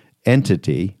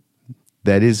 entity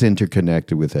that is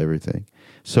interconnected with everything.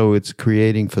 So it's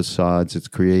creating facades, it's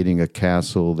creating a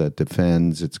castle that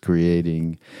defends, it's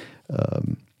creating,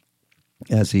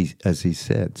 as he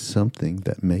said, something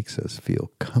that makes us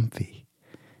feel comfy.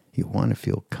 You want to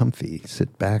feel comfy,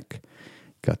 sit back,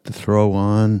 got the throw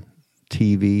on,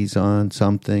 TV's on,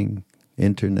 something,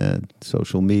 internet,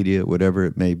 social media, whatever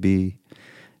it may be,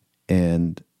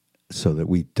 and so that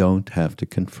we don't have to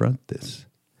confront this.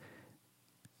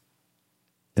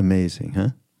 Amazing, huh?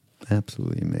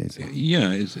 Absolutely amazing.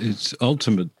 Yeah, it's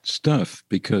ultimate stuff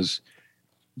because,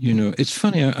 it's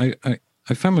funny.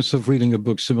 I found myself reading a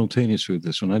book simultaneously with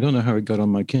this one. I don't know how it got on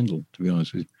my Kindle, to be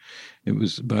honest with you. It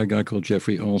was by a guy called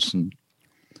Jeffrey Olson,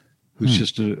 who's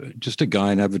just a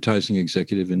guy, an advertising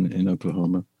executive in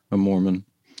Oklahoma, a Mormon,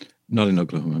 not in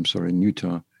Oklahoma, I'm sorry, in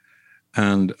Utah.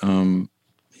 And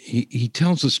he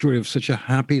tells the story of such a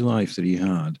happy life that he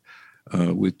had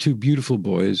with two beautiful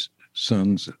boys,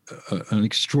 sons, an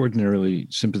extraordinarily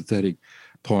sympathetic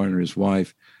partner, his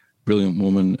wife, brilliant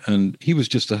woman, and he was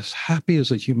just as happy as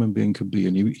a human being could be.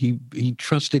 And he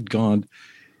trusted God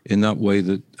in that way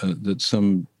that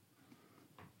some,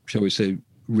 shall we say,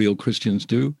 real Christians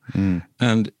do.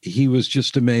 And he was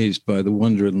just amazed by the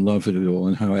wonder and love of it all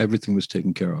and how everything was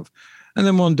taken care of. And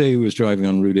then one day he was driving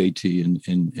on Route 80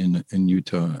 in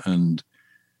Utah and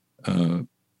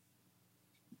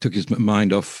took his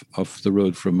mind off the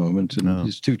road for a moment. And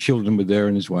his two children were there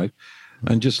and his wife.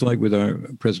 And just like with our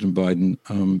President Biden,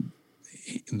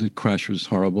 the crash was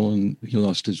horrible and he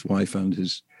lost his wife and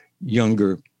his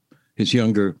younger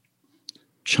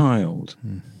child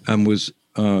and was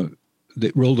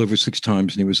it rolled over 6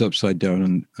 times and he was upside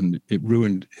down and it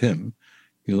ruined him.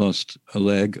 He lost a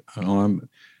leg, an arm,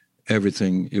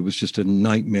 everything. It was just a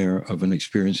nightmare of an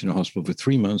experience in a hospital for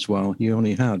 3 months while he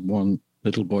only had one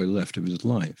little boy left of his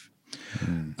life.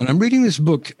 And I'm reading this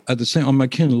book on my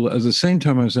Kindle at the same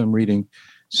time as I'm reading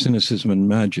Cynicism and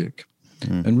Magic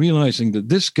and realizing that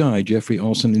this guy, Jeffrey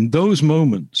Olson, in those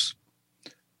moments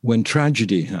when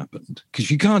tragedy happened, because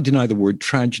you can't deny the word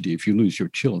tragedy if you lose your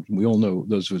children. We all know,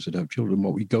 those of us that have children,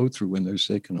 what we go through when they're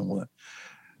sick and all that.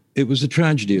 It was a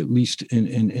tragedy, at least in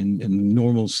the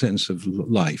normal sense of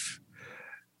life.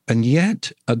 And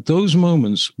yet, at those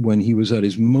moments when he was at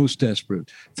his most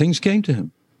desperate, things came to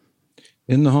him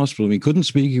in the hospital. He couldn't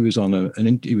speak. He was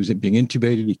he was being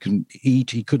intubated. He couldn't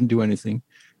eat. He couldn't do anything.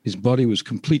 His body was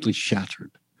completely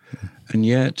shattered. And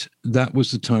yet, that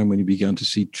was the time when he began to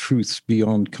see truths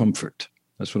beyond comfort.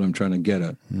 That's what I'm trying to get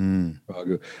at.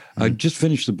 I just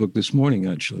finished the book this morning,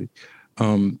 actually.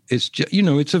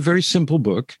 It's a very simple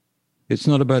book. It's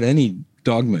not about any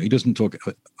dogma. He doesn't talk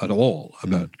at all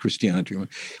about Christianity.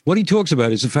 What he talks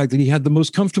about is the fact that he had the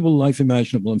most comfortable life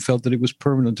imaginable and felt that it was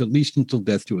permanent, at least until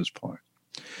death do us part.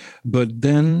 But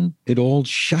then it all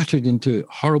shattered into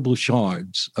horrible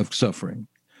shards of suffering.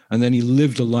 And then he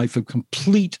lived a life of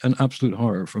complete and absolute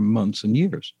horror for months and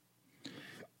years.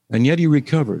 And yet he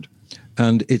recovered.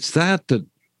 And it's that the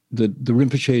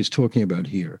Rinpoche is talking about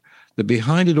here. That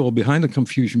behind it all, behind the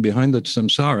confusion, behind the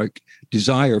samsaric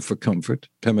desire for comfort,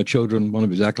 Pema Chodron, one of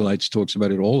his acolytes, talks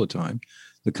about it all the time,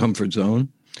 the comfort zone.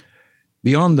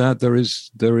 Beyond that, there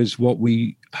is what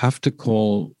we have to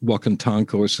call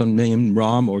Wakantanka or some name,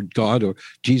 Ram or God or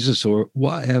Jesus or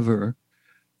whatever.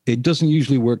 It doesn't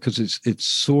usually work because it's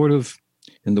sort of,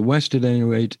 in the West at any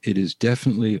rate, it is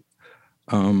definitely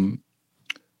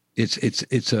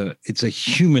it's a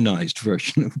humanized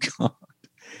version of God.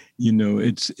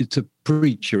 It's a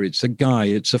preacher, it's a guy,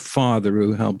 it's a father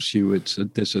who helps you, it's a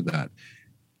this or that.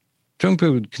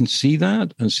 Trungpa can see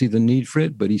that and see the need for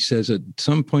it, but he says at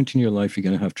some point in your life, you're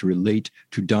going to have to relate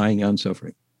to dying and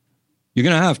suffering. You're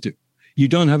going to have to. You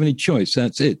don't have any choice.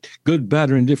 That's it. Good,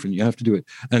 bad, or indifferent. You have to do it.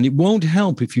 And it won't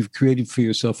help if you've created for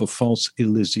yourself a false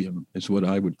Elysium, is what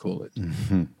I would call it.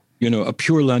 A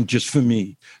pure land just for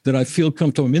me, that I feel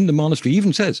comfortable. I'm in the monastery. He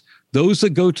even says, those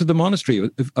that go to the monastery,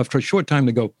 after a short time,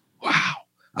 they go, wow,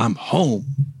 I'm home.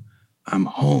 I'm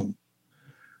home.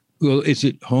 Well, is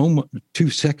it home 2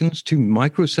 seconds, 2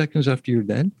 microseconds after you're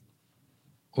dead?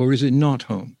 Or is it not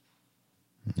home?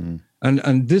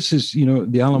 And this is,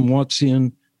 the Alan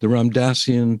Wattsian, the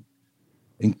Ramdassian,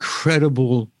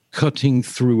 incredible cutting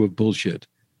through of bullshit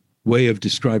way of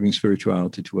describing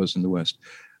spirituality to us in the West.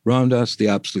 Ramdas, the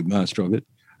absolute master of it.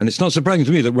 And it's not surprising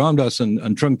to me that Ramdas and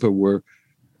Trungpa were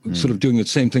sort of doing the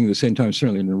same thing at the same time,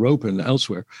 certainly in Europa and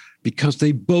elsewhere, because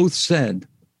they both said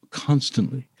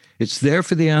constantly, it's there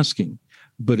for the asking,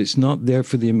 but it's not there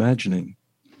for the imagining.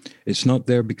 It's not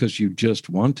there because you just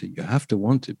want it. You have to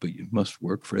want it, but you must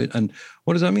work for it. And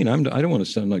what does that mean? I don't want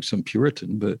to sound like some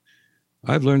Puritan, but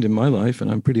I've learned in my life, and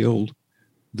I'm pretty old,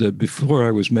 that before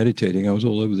I was meditating, I was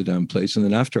all over the damn place. And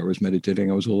then after I was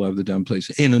meditating, I was all over the damn place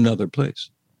in another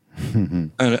place.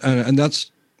 and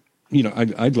that's,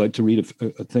 I'd like to read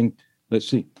a thing. Let's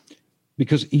see.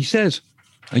 Because he says,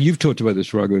 and you've talked about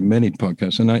this, Rago, in many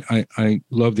podcasts, and I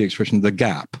love the expression, the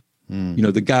gap.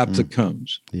 The gap that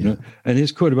comes. Yeah. And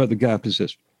his quote about the gap is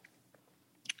this: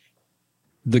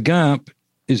 the gap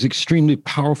is extremely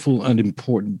powerful and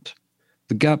important.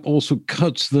 The gap also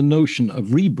cuts the notion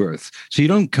of rebirth. So you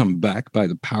don't come back by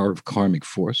the power of karmic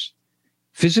force.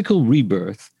 Physical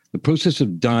rebirth, the process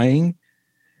of dying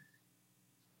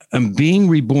and being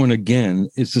reborn again,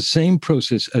 is the same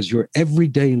process as your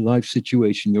everyday life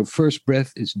situation. Your first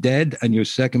breath is dead and your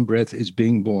second breath is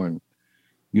being born.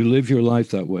 You live your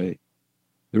life that way.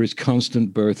 There is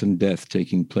constant birth and death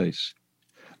taking place.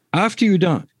 After you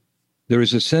die, there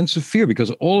is a sense of fear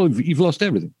because you've lost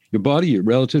everything. Your body, your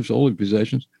relatives, all your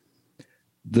possessions.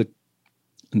 And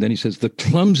then he says, the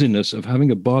clumsiness of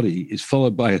having a body is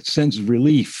followed by a sense of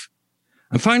relief.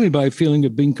 And finally, by a feeling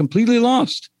of being completely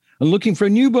lost and looking for a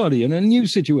new body and a new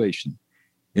situation.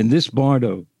 In this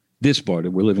bardo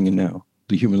we're living in now,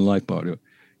 the human life bardo,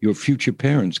 your future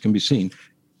parents can be seen.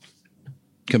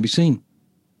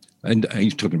 And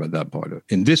he's talking about that bardo.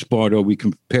 In this bardo, we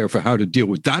can prepare for how to deal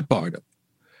with that bardo.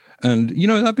 And,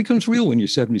 that becomes real when you're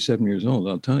 77 years old,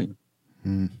 I'll tell you.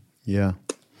 Yeah,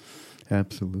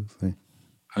 absolutely.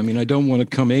 I mean, I don't want to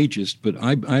come ageist, but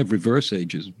I have reverse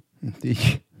ageism.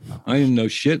 I didn't know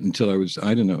shit until I was,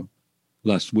 I don't know,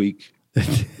 last week.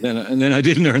 and then I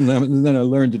didn't learn that, and then I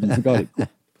learned it and forgot it.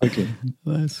 Okay.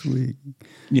 Last week.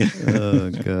 Yeah.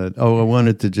 Oh, God. Oh, I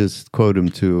wanted to just quote him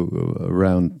too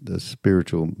around the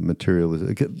spiritual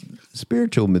materialism.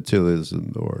 Spiritual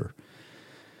materialism, or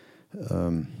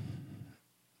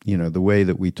the way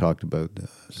that we talked about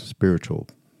spiritual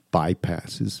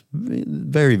bypass is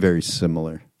very, very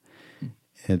similar.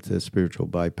 And the spiritual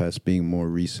bypass being a more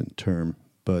recent term,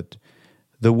 but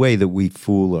the way that we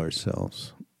fool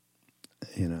ourselves,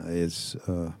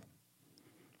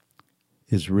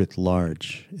 is writ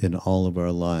large in all of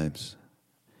our lives.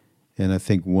 And I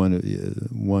think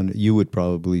one you would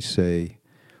probably say,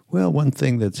 well, one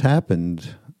thing that's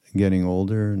happened getting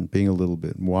older and being a little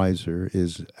bit wiser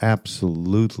is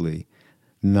absolutely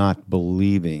not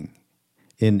believing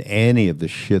in any of the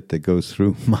shit that goes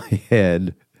through my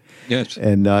head. Yes.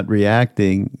 And not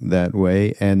reacting that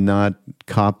way, and not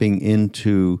copying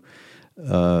into,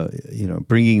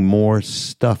 bringing more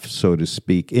stuff, so to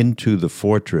speak, into the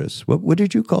fortress. What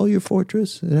did you call your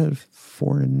fortress? It had a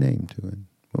foreign name to it.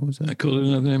 What was that? I called it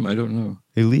another name. I don't know.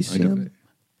 Elysium?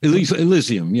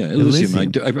 Elysium, yeah. Elysium.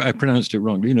 Elysium. I pronounced it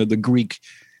wrong. The Greek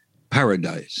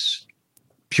paradise,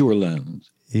 pure land.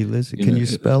 Elysium. Can you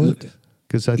spell it?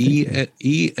 Because I think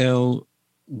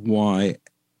E-L-Y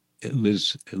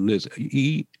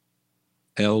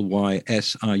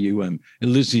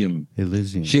Elysium.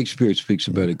 Elysium. Shakespeare speaks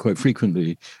about it quite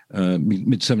frequently.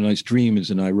 Midsummer Night's Dream is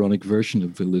an ironic version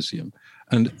of Elysium,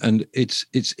 and it's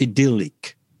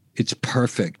idyllic. It's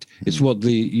perfect. It's what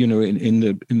in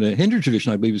the Hindu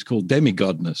tradition, I believe, is called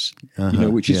demigodness.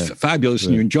 Which is fabulous,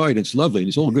 and you enjoy it. It's lovely, and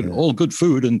it's all good, all good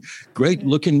food and great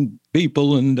looking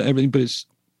people and everything. But it's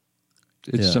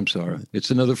samsara.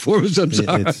 It's another form of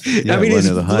samsara. It's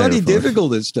bloody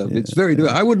difficult, this stuff. It's very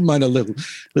difficult. I wouldn't mind a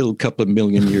little couple of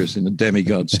million years in a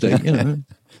demigod state,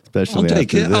 Especially I'll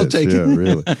take it. I'll take it.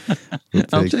 Really.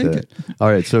 I'll take it.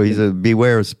 All right, so he said,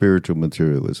 beware of spiritual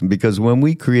materialism, because when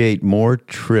we create more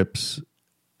trips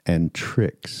and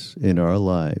tricks in our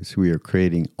lives, we are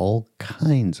creating all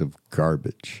kinds of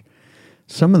garbage.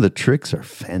 Some of the tricks are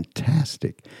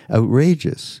fantastic,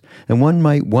 outrageous, and one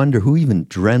might wonder who even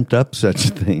dreamt up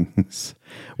such things.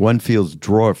 One feels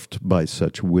dwarfed by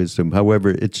such wisdom.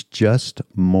 However, it's just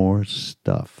more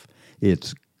stuff.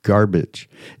 It's garbage.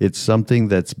 It's something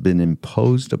that's been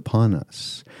imposed upon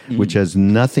us, which has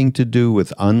nothing to do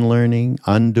with unlearning,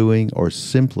 undoing, or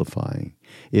simplifying.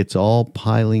 It's all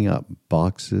piling up,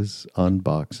 boxes on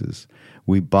boxes.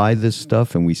 We buy this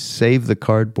stuff and we save the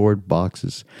cardboard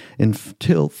boxes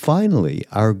until finally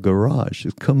our garage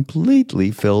is completely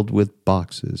filled with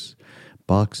boxes.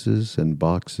 Boxes and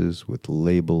boxes with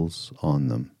labels on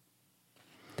them.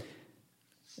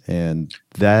 And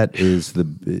that is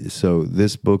so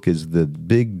this book is the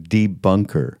big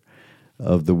debunker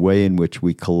of the way in which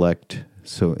we collect,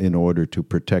 so in order to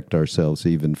protect ourselves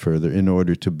even further, in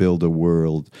order to build a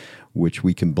world which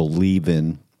we can believe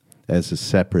in as a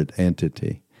separate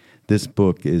entity. This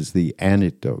book is the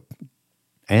antidote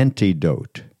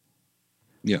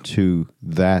to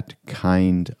that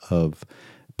kind of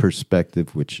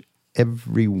perspective, which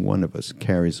every one of us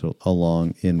carries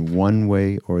along in one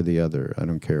way or the other. I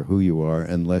don't care who you are,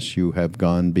 unless you have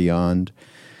gone beyond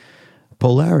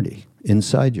polarity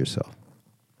inside yourself.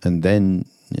 And then,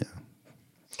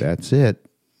 that's it.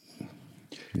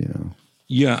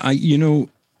 Yeah,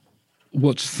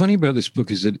 what's funny about this book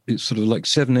is that it's sort of like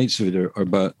 7/8 of it are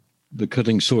about the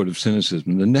cutting sword of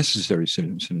cynicism, the necessary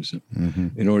cynicism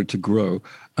in order to grow.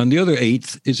 And the other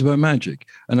 1/8 is about magic.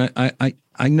 And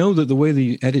I know that the way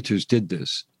the editors did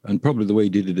this, and probably the way he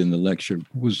did it in the lecture,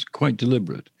 was quite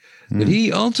deliberate. That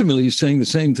he ultimately is saying the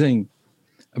same thing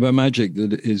about magic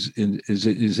that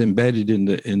is embedded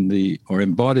or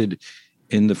embodied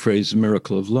in the phrase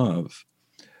 "miracle of love."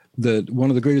 That one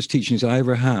of the greatest teachings I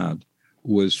ever had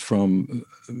was from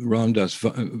Ramdas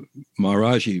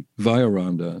Maharaji via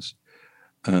Ramdas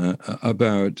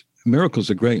about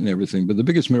miracles are great and everything, but the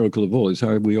biggest miracle of all is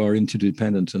how we are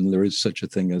interdependent, and there is such a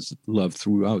thing as love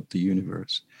throughout the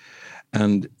universe.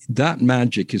 And that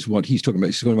magic is what he's talking about.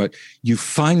 He's talking about you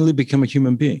finally become a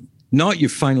human being. Not you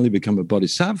finally become a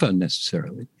bodhisattva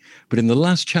necessarily, but in the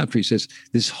last chapter he says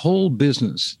this whole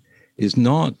business is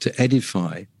not to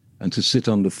edify and to sit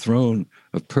on the throne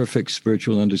of perfect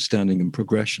spiritual understanding and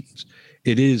progressions.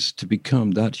 It is to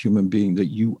become that human being that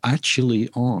you actually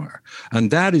are. And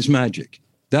that is magic.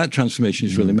 That transformation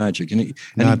is really magic. And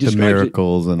not the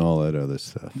miracles and all that other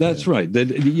stuff. That's right.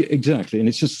 Exactly. And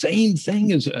it's the same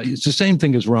thing as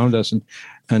Ramdas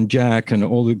and Jack and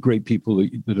all the great people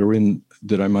that are in,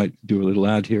 that I might do a little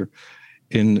ad here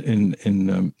in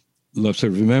Love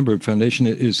Serve Remember Foundation,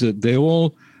 is that they're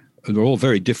all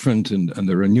very different, and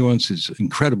there are nuances,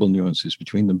 incredible nuances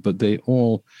between them, but they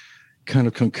all kind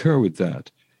of concur with that,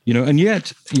 and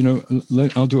yet,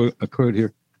 I'll do a quote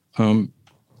here. All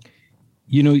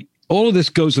of this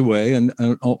goes away, and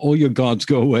all your gods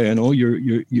go away, and all your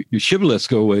shibboleths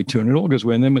go away too, and it all goes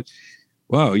away. And then,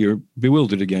 wow, you're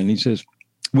bewildered again. He says,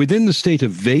 within the state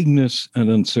of vagueness and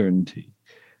uncertainty,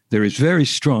 there is very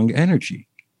strong energy.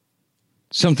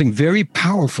 Something very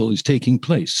powerful is taking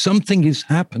place. Something is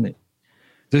happening.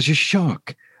 There's a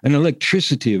shock, an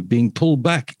electricity of being pulled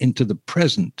back into the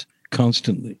present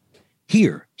constantly.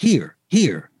 Here.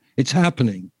 It's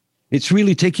happening. It's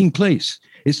really taking place.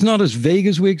 It's not as vague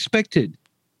as we expected,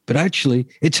 but actually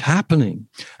it's happening.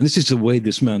 And this is the way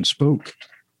this man spoke.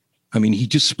 I mean, he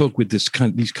just spoke with these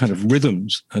kind of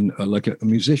rhythms, and like a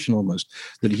musician almost,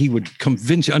 that he would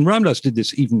convince you. And Ramdas did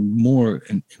this even more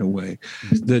in a way,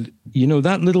 that,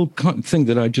 that little thing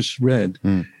that I just read,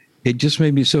 it just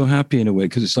made me so happy in a way,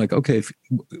 because it's like, okay,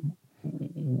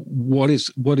 what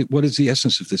is the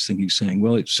essence of this thing he's saying?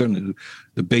 Well, it's certainly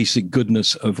the basic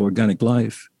goodness of organic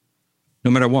life,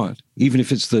 no matter what, even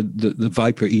if it's the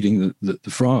viper eating the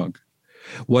frog.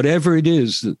 Whatever it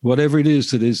is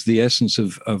that is the essence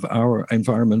of our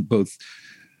environment, both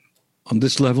on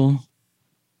this level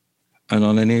and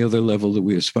on any other level that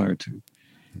we aspire to,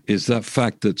 is that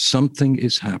fact that something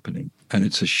is happening, and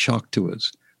it's a shock to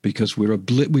us because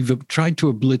we've tried to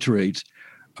obliterate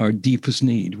our deepest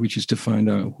need, which is to find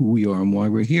out who we are and why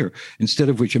we're here, instead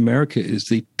of which America is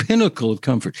the pinnacle of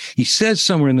comfort. He says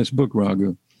somewhere in this book,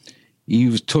 Raghu, he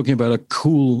was talking about a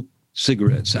cool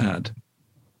cigarettes ad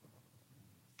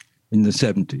in the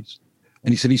 70s.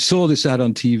 And he said he saw this ad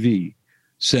on TV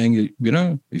saying,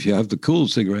 if you have the cool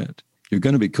cigarette, you're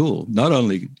going to be cool. Not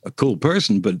only a cool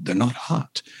person, but they're not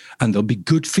hot. And they'll be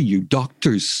good for you.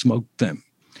 Doctors smoke them.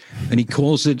 And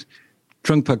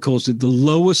Trungpa calls it the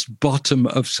lowest bottom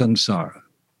of samsara.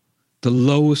 The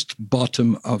lowest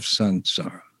bottom of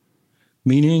samsara.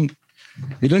 Meaning,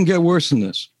 it doesn't get worse than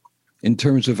this in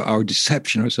terms of our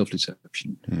deception, our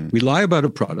self-deception. We lie about a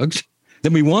product,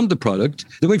 then we want the product,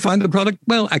 then we find the product,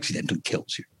 accidentally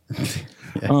kills you.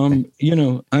 I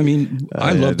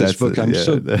love this book. I'm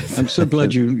so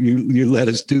glad you let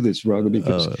us do this, Raghu,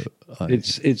 because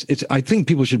it's. I think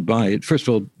people should buy it. First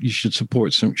of all, you should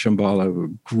support Shambhala, who are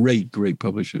great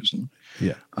publishers, and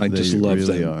I just love them.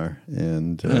 They are,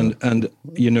 and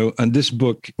this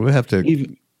book. We have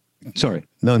to. Sorry.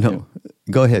 No. Yeah.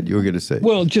 Go ahead. You were going to say.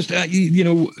 Well, just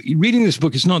reading this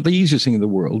book is not the easiest thing in the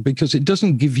world, because it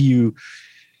doesn't give you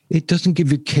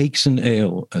cakes and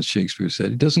ale, as Shakespeare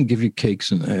said. It doesn't give you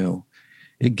cakes and ale.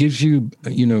 It gives you,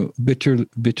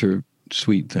 bitter,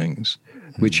 sweet things,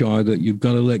 which are that you've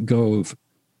got to let go of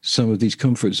some of these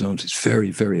comfort zones. It's very,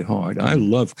 very hard. I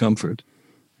love comfort.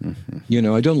 I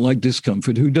don't like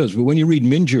discomfort. Who does? But when you read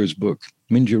Mingyur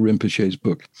Rinpoche's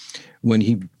book, when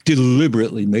he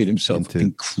deliberately made himself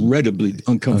incredibly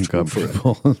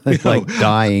uncomfortable. Like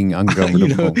dying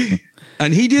uncomfortable.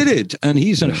 And he did it. And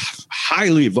he's a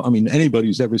anybody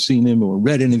who's ever seen him or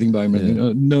read anything by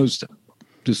him knows that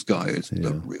this guy is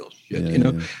the real shit,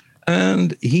 Yeah.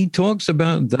 And he talks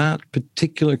about that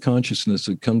particular consciousness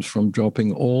that comes from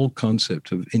dropping all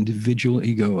concept of individual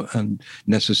ego and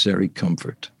necessary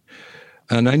comfort.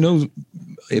 And I know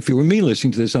if it were me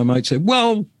listening to this, I might say,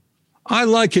 well, I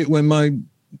like it when my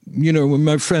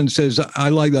friend says, I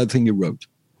like that thing you wrote,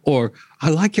 or I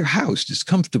like your house, it's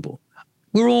comfortable.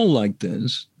 We're all like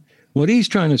this. What he's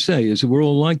trying to say is that we're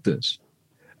all like this.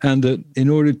 And that in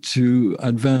order to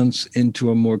advance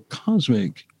into a more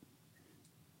cosmic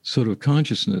sort of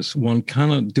consciousness, one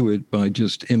cannot do it by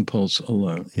just impulse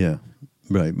alone. Yeah,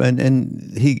 right.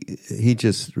 And he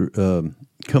just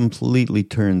completely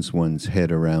turns one's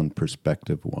head around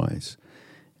perspective-wise.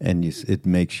 And it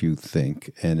makes you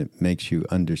think, and it makes you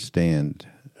understand.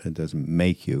 It doesn't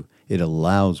make you. It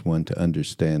allows one to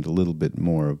understand a little bit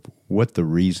more of what the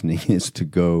reasoning is to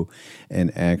go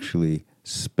and actually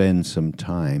spend some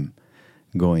time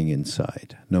going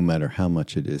inside, no matter how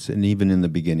much it is. And even in the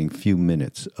beginning, few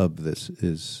minutes of this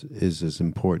is as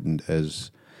important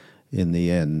as, in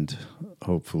the end,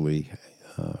 hopefully,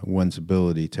 one's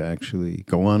ability to actually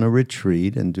go on a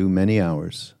retreat and do many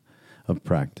hours of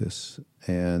practice.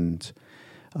 And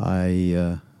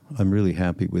I'm really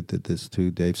happy with this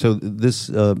too, Dave. So this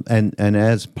and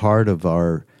as part of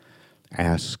our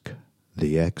Ask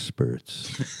the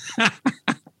Experts,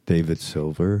 David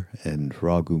Silver and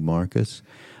Raghu Marcus,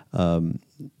 I'm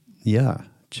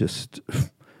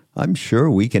sure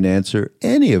we can answer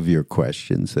any of your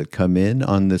questions that come in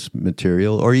on this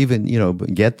material, or even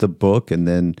get the book and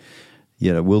then.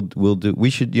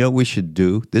 We should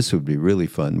do, this would be really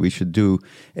fun. We should do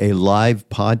a live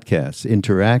podcast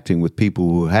interacting with people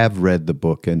who have read the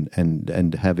book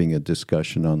and having a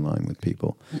discussion online with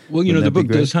people. Well, the book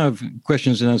does have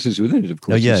questions and answers within it, of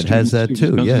course. Oh, yeah, it has that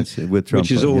too, yes, with Trungpa, which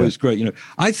is always great.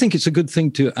 I think it's a good thing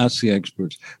to ask the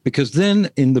experts, because then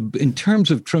in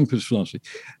terms of Trumpa's philosophy,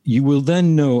 you will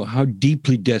then know how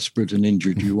deeply desperate and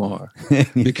injured you are.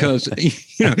 Because,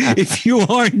 if you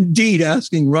are indeed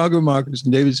asking Raghu Marcus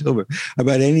and David Silver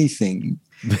about anything,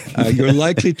 you're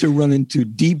likely to run into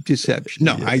deep deception.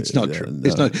 No, it's not true.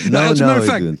 It's not. As a matter of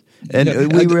fact,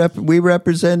 and we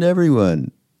represent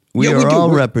everyone. We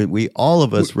all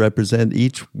of us represent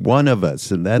each one of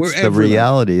us, and that's the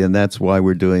reality, and that's why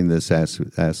we're doing this. Ask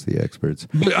the Experts.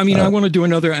 But I want to do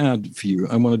another ad for you.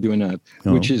 I want to do an ad,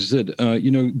 which is that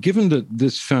given that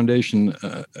this foundation,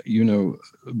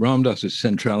 Ram Dass's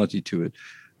centrality to it,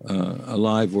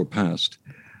 alive or past,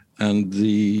 and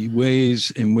the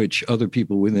ways in which other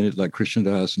people within it, like Krishna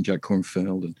Das and Jack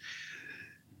Kornfeld and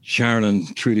Sharon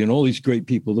and Trudy and all these great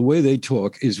people, the way they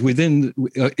talk is within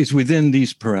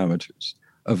these parameters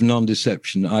of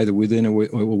non-deception, either within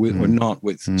or not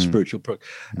with spiritual progress.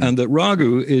 And that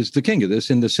Raghu is the king of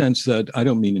this, in the sense that, I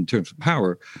don't mean in terms of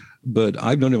power, but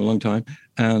I've known him a long time,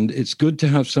 and it's good to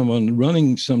have someone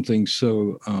running something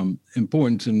so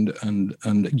important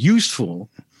and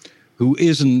useful, who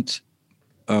isn't,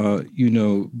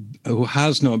 who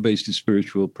has not based his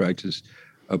spiritual practice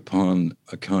upon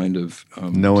a kind of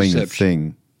knowing deception. A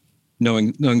thing,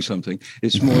 knowing something.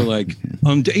 It's more like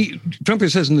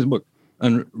Trungpa says in his book,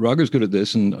 and Raghu's good at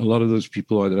this, and a lot of those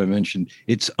people are that I mentioned.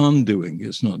 It's undoing.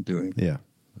 It's not doing. Yeah.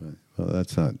 Right. Well,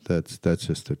 that's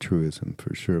just a truism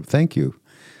for sure. Thank you.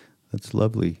 That's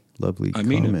lovely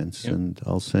comments, and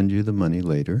I'll send you the money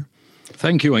later.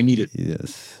 Thank you. I need it.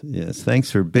 Yes.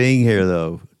 Thanks for being here,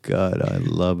 though. God, I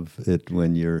love it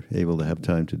when you're able to have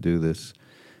time to do this.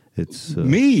 It's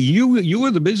me. You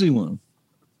are the busy one.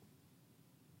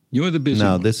 You are the busy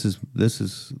one. This is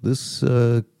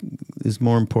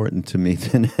more important to me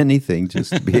than anything.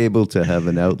 Just to be able to have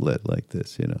an outlet like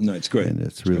this, No, it's great. And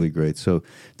it's really great. So,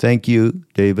 thank you,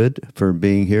 David, for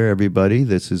being here. Everybody,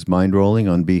 this is Mind Rolling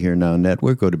on Be Here Now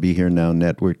Network. Go to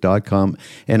BeHereNowNetwork.com.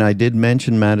 And I did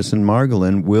mention Madison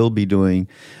Margolin will be doing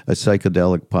a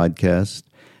psychedelic podcast,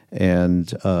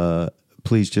 and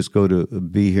please just go to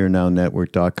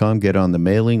BeHereNowNetwork.com, get on the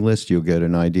mailing list. You'll get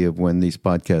an idea of when these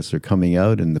podcasts are coming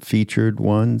out and the featured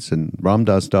ones. And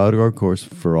ramdas.org, of course,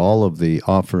 for all of the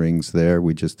offerings there.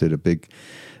 We just did a big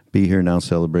Be Here Now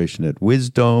celebration at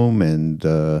Wisdom, and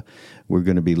we're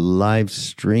going to be live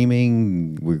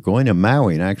streaming. We're going to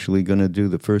Maui and actually going to do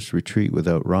the first retreat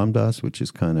without Ram Dass, which is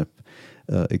kind of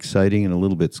exciting and a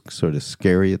little bit sort of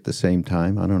scary at the same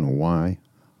time. I don't know why.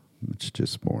 It's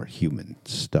just more human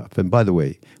stuff. And by the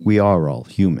way, we are all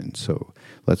human, so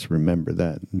let's remember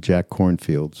that. Jack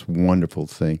Kornfield's wonderful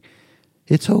thing.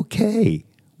 It's okay.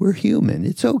 We're human.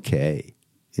 It's okay.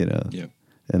 Yeah.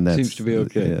 And that seems to be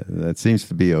okay. Yeah, that seems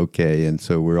to be okay. And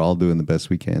so we're all doing the best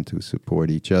we can to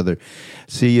support each other.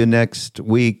 See you next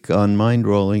week on Mind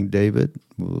Rolling, David.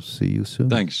 We'll see you soon.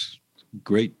 Thanks.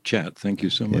 Great chat. Thank you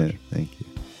so much. Yeah, thank you.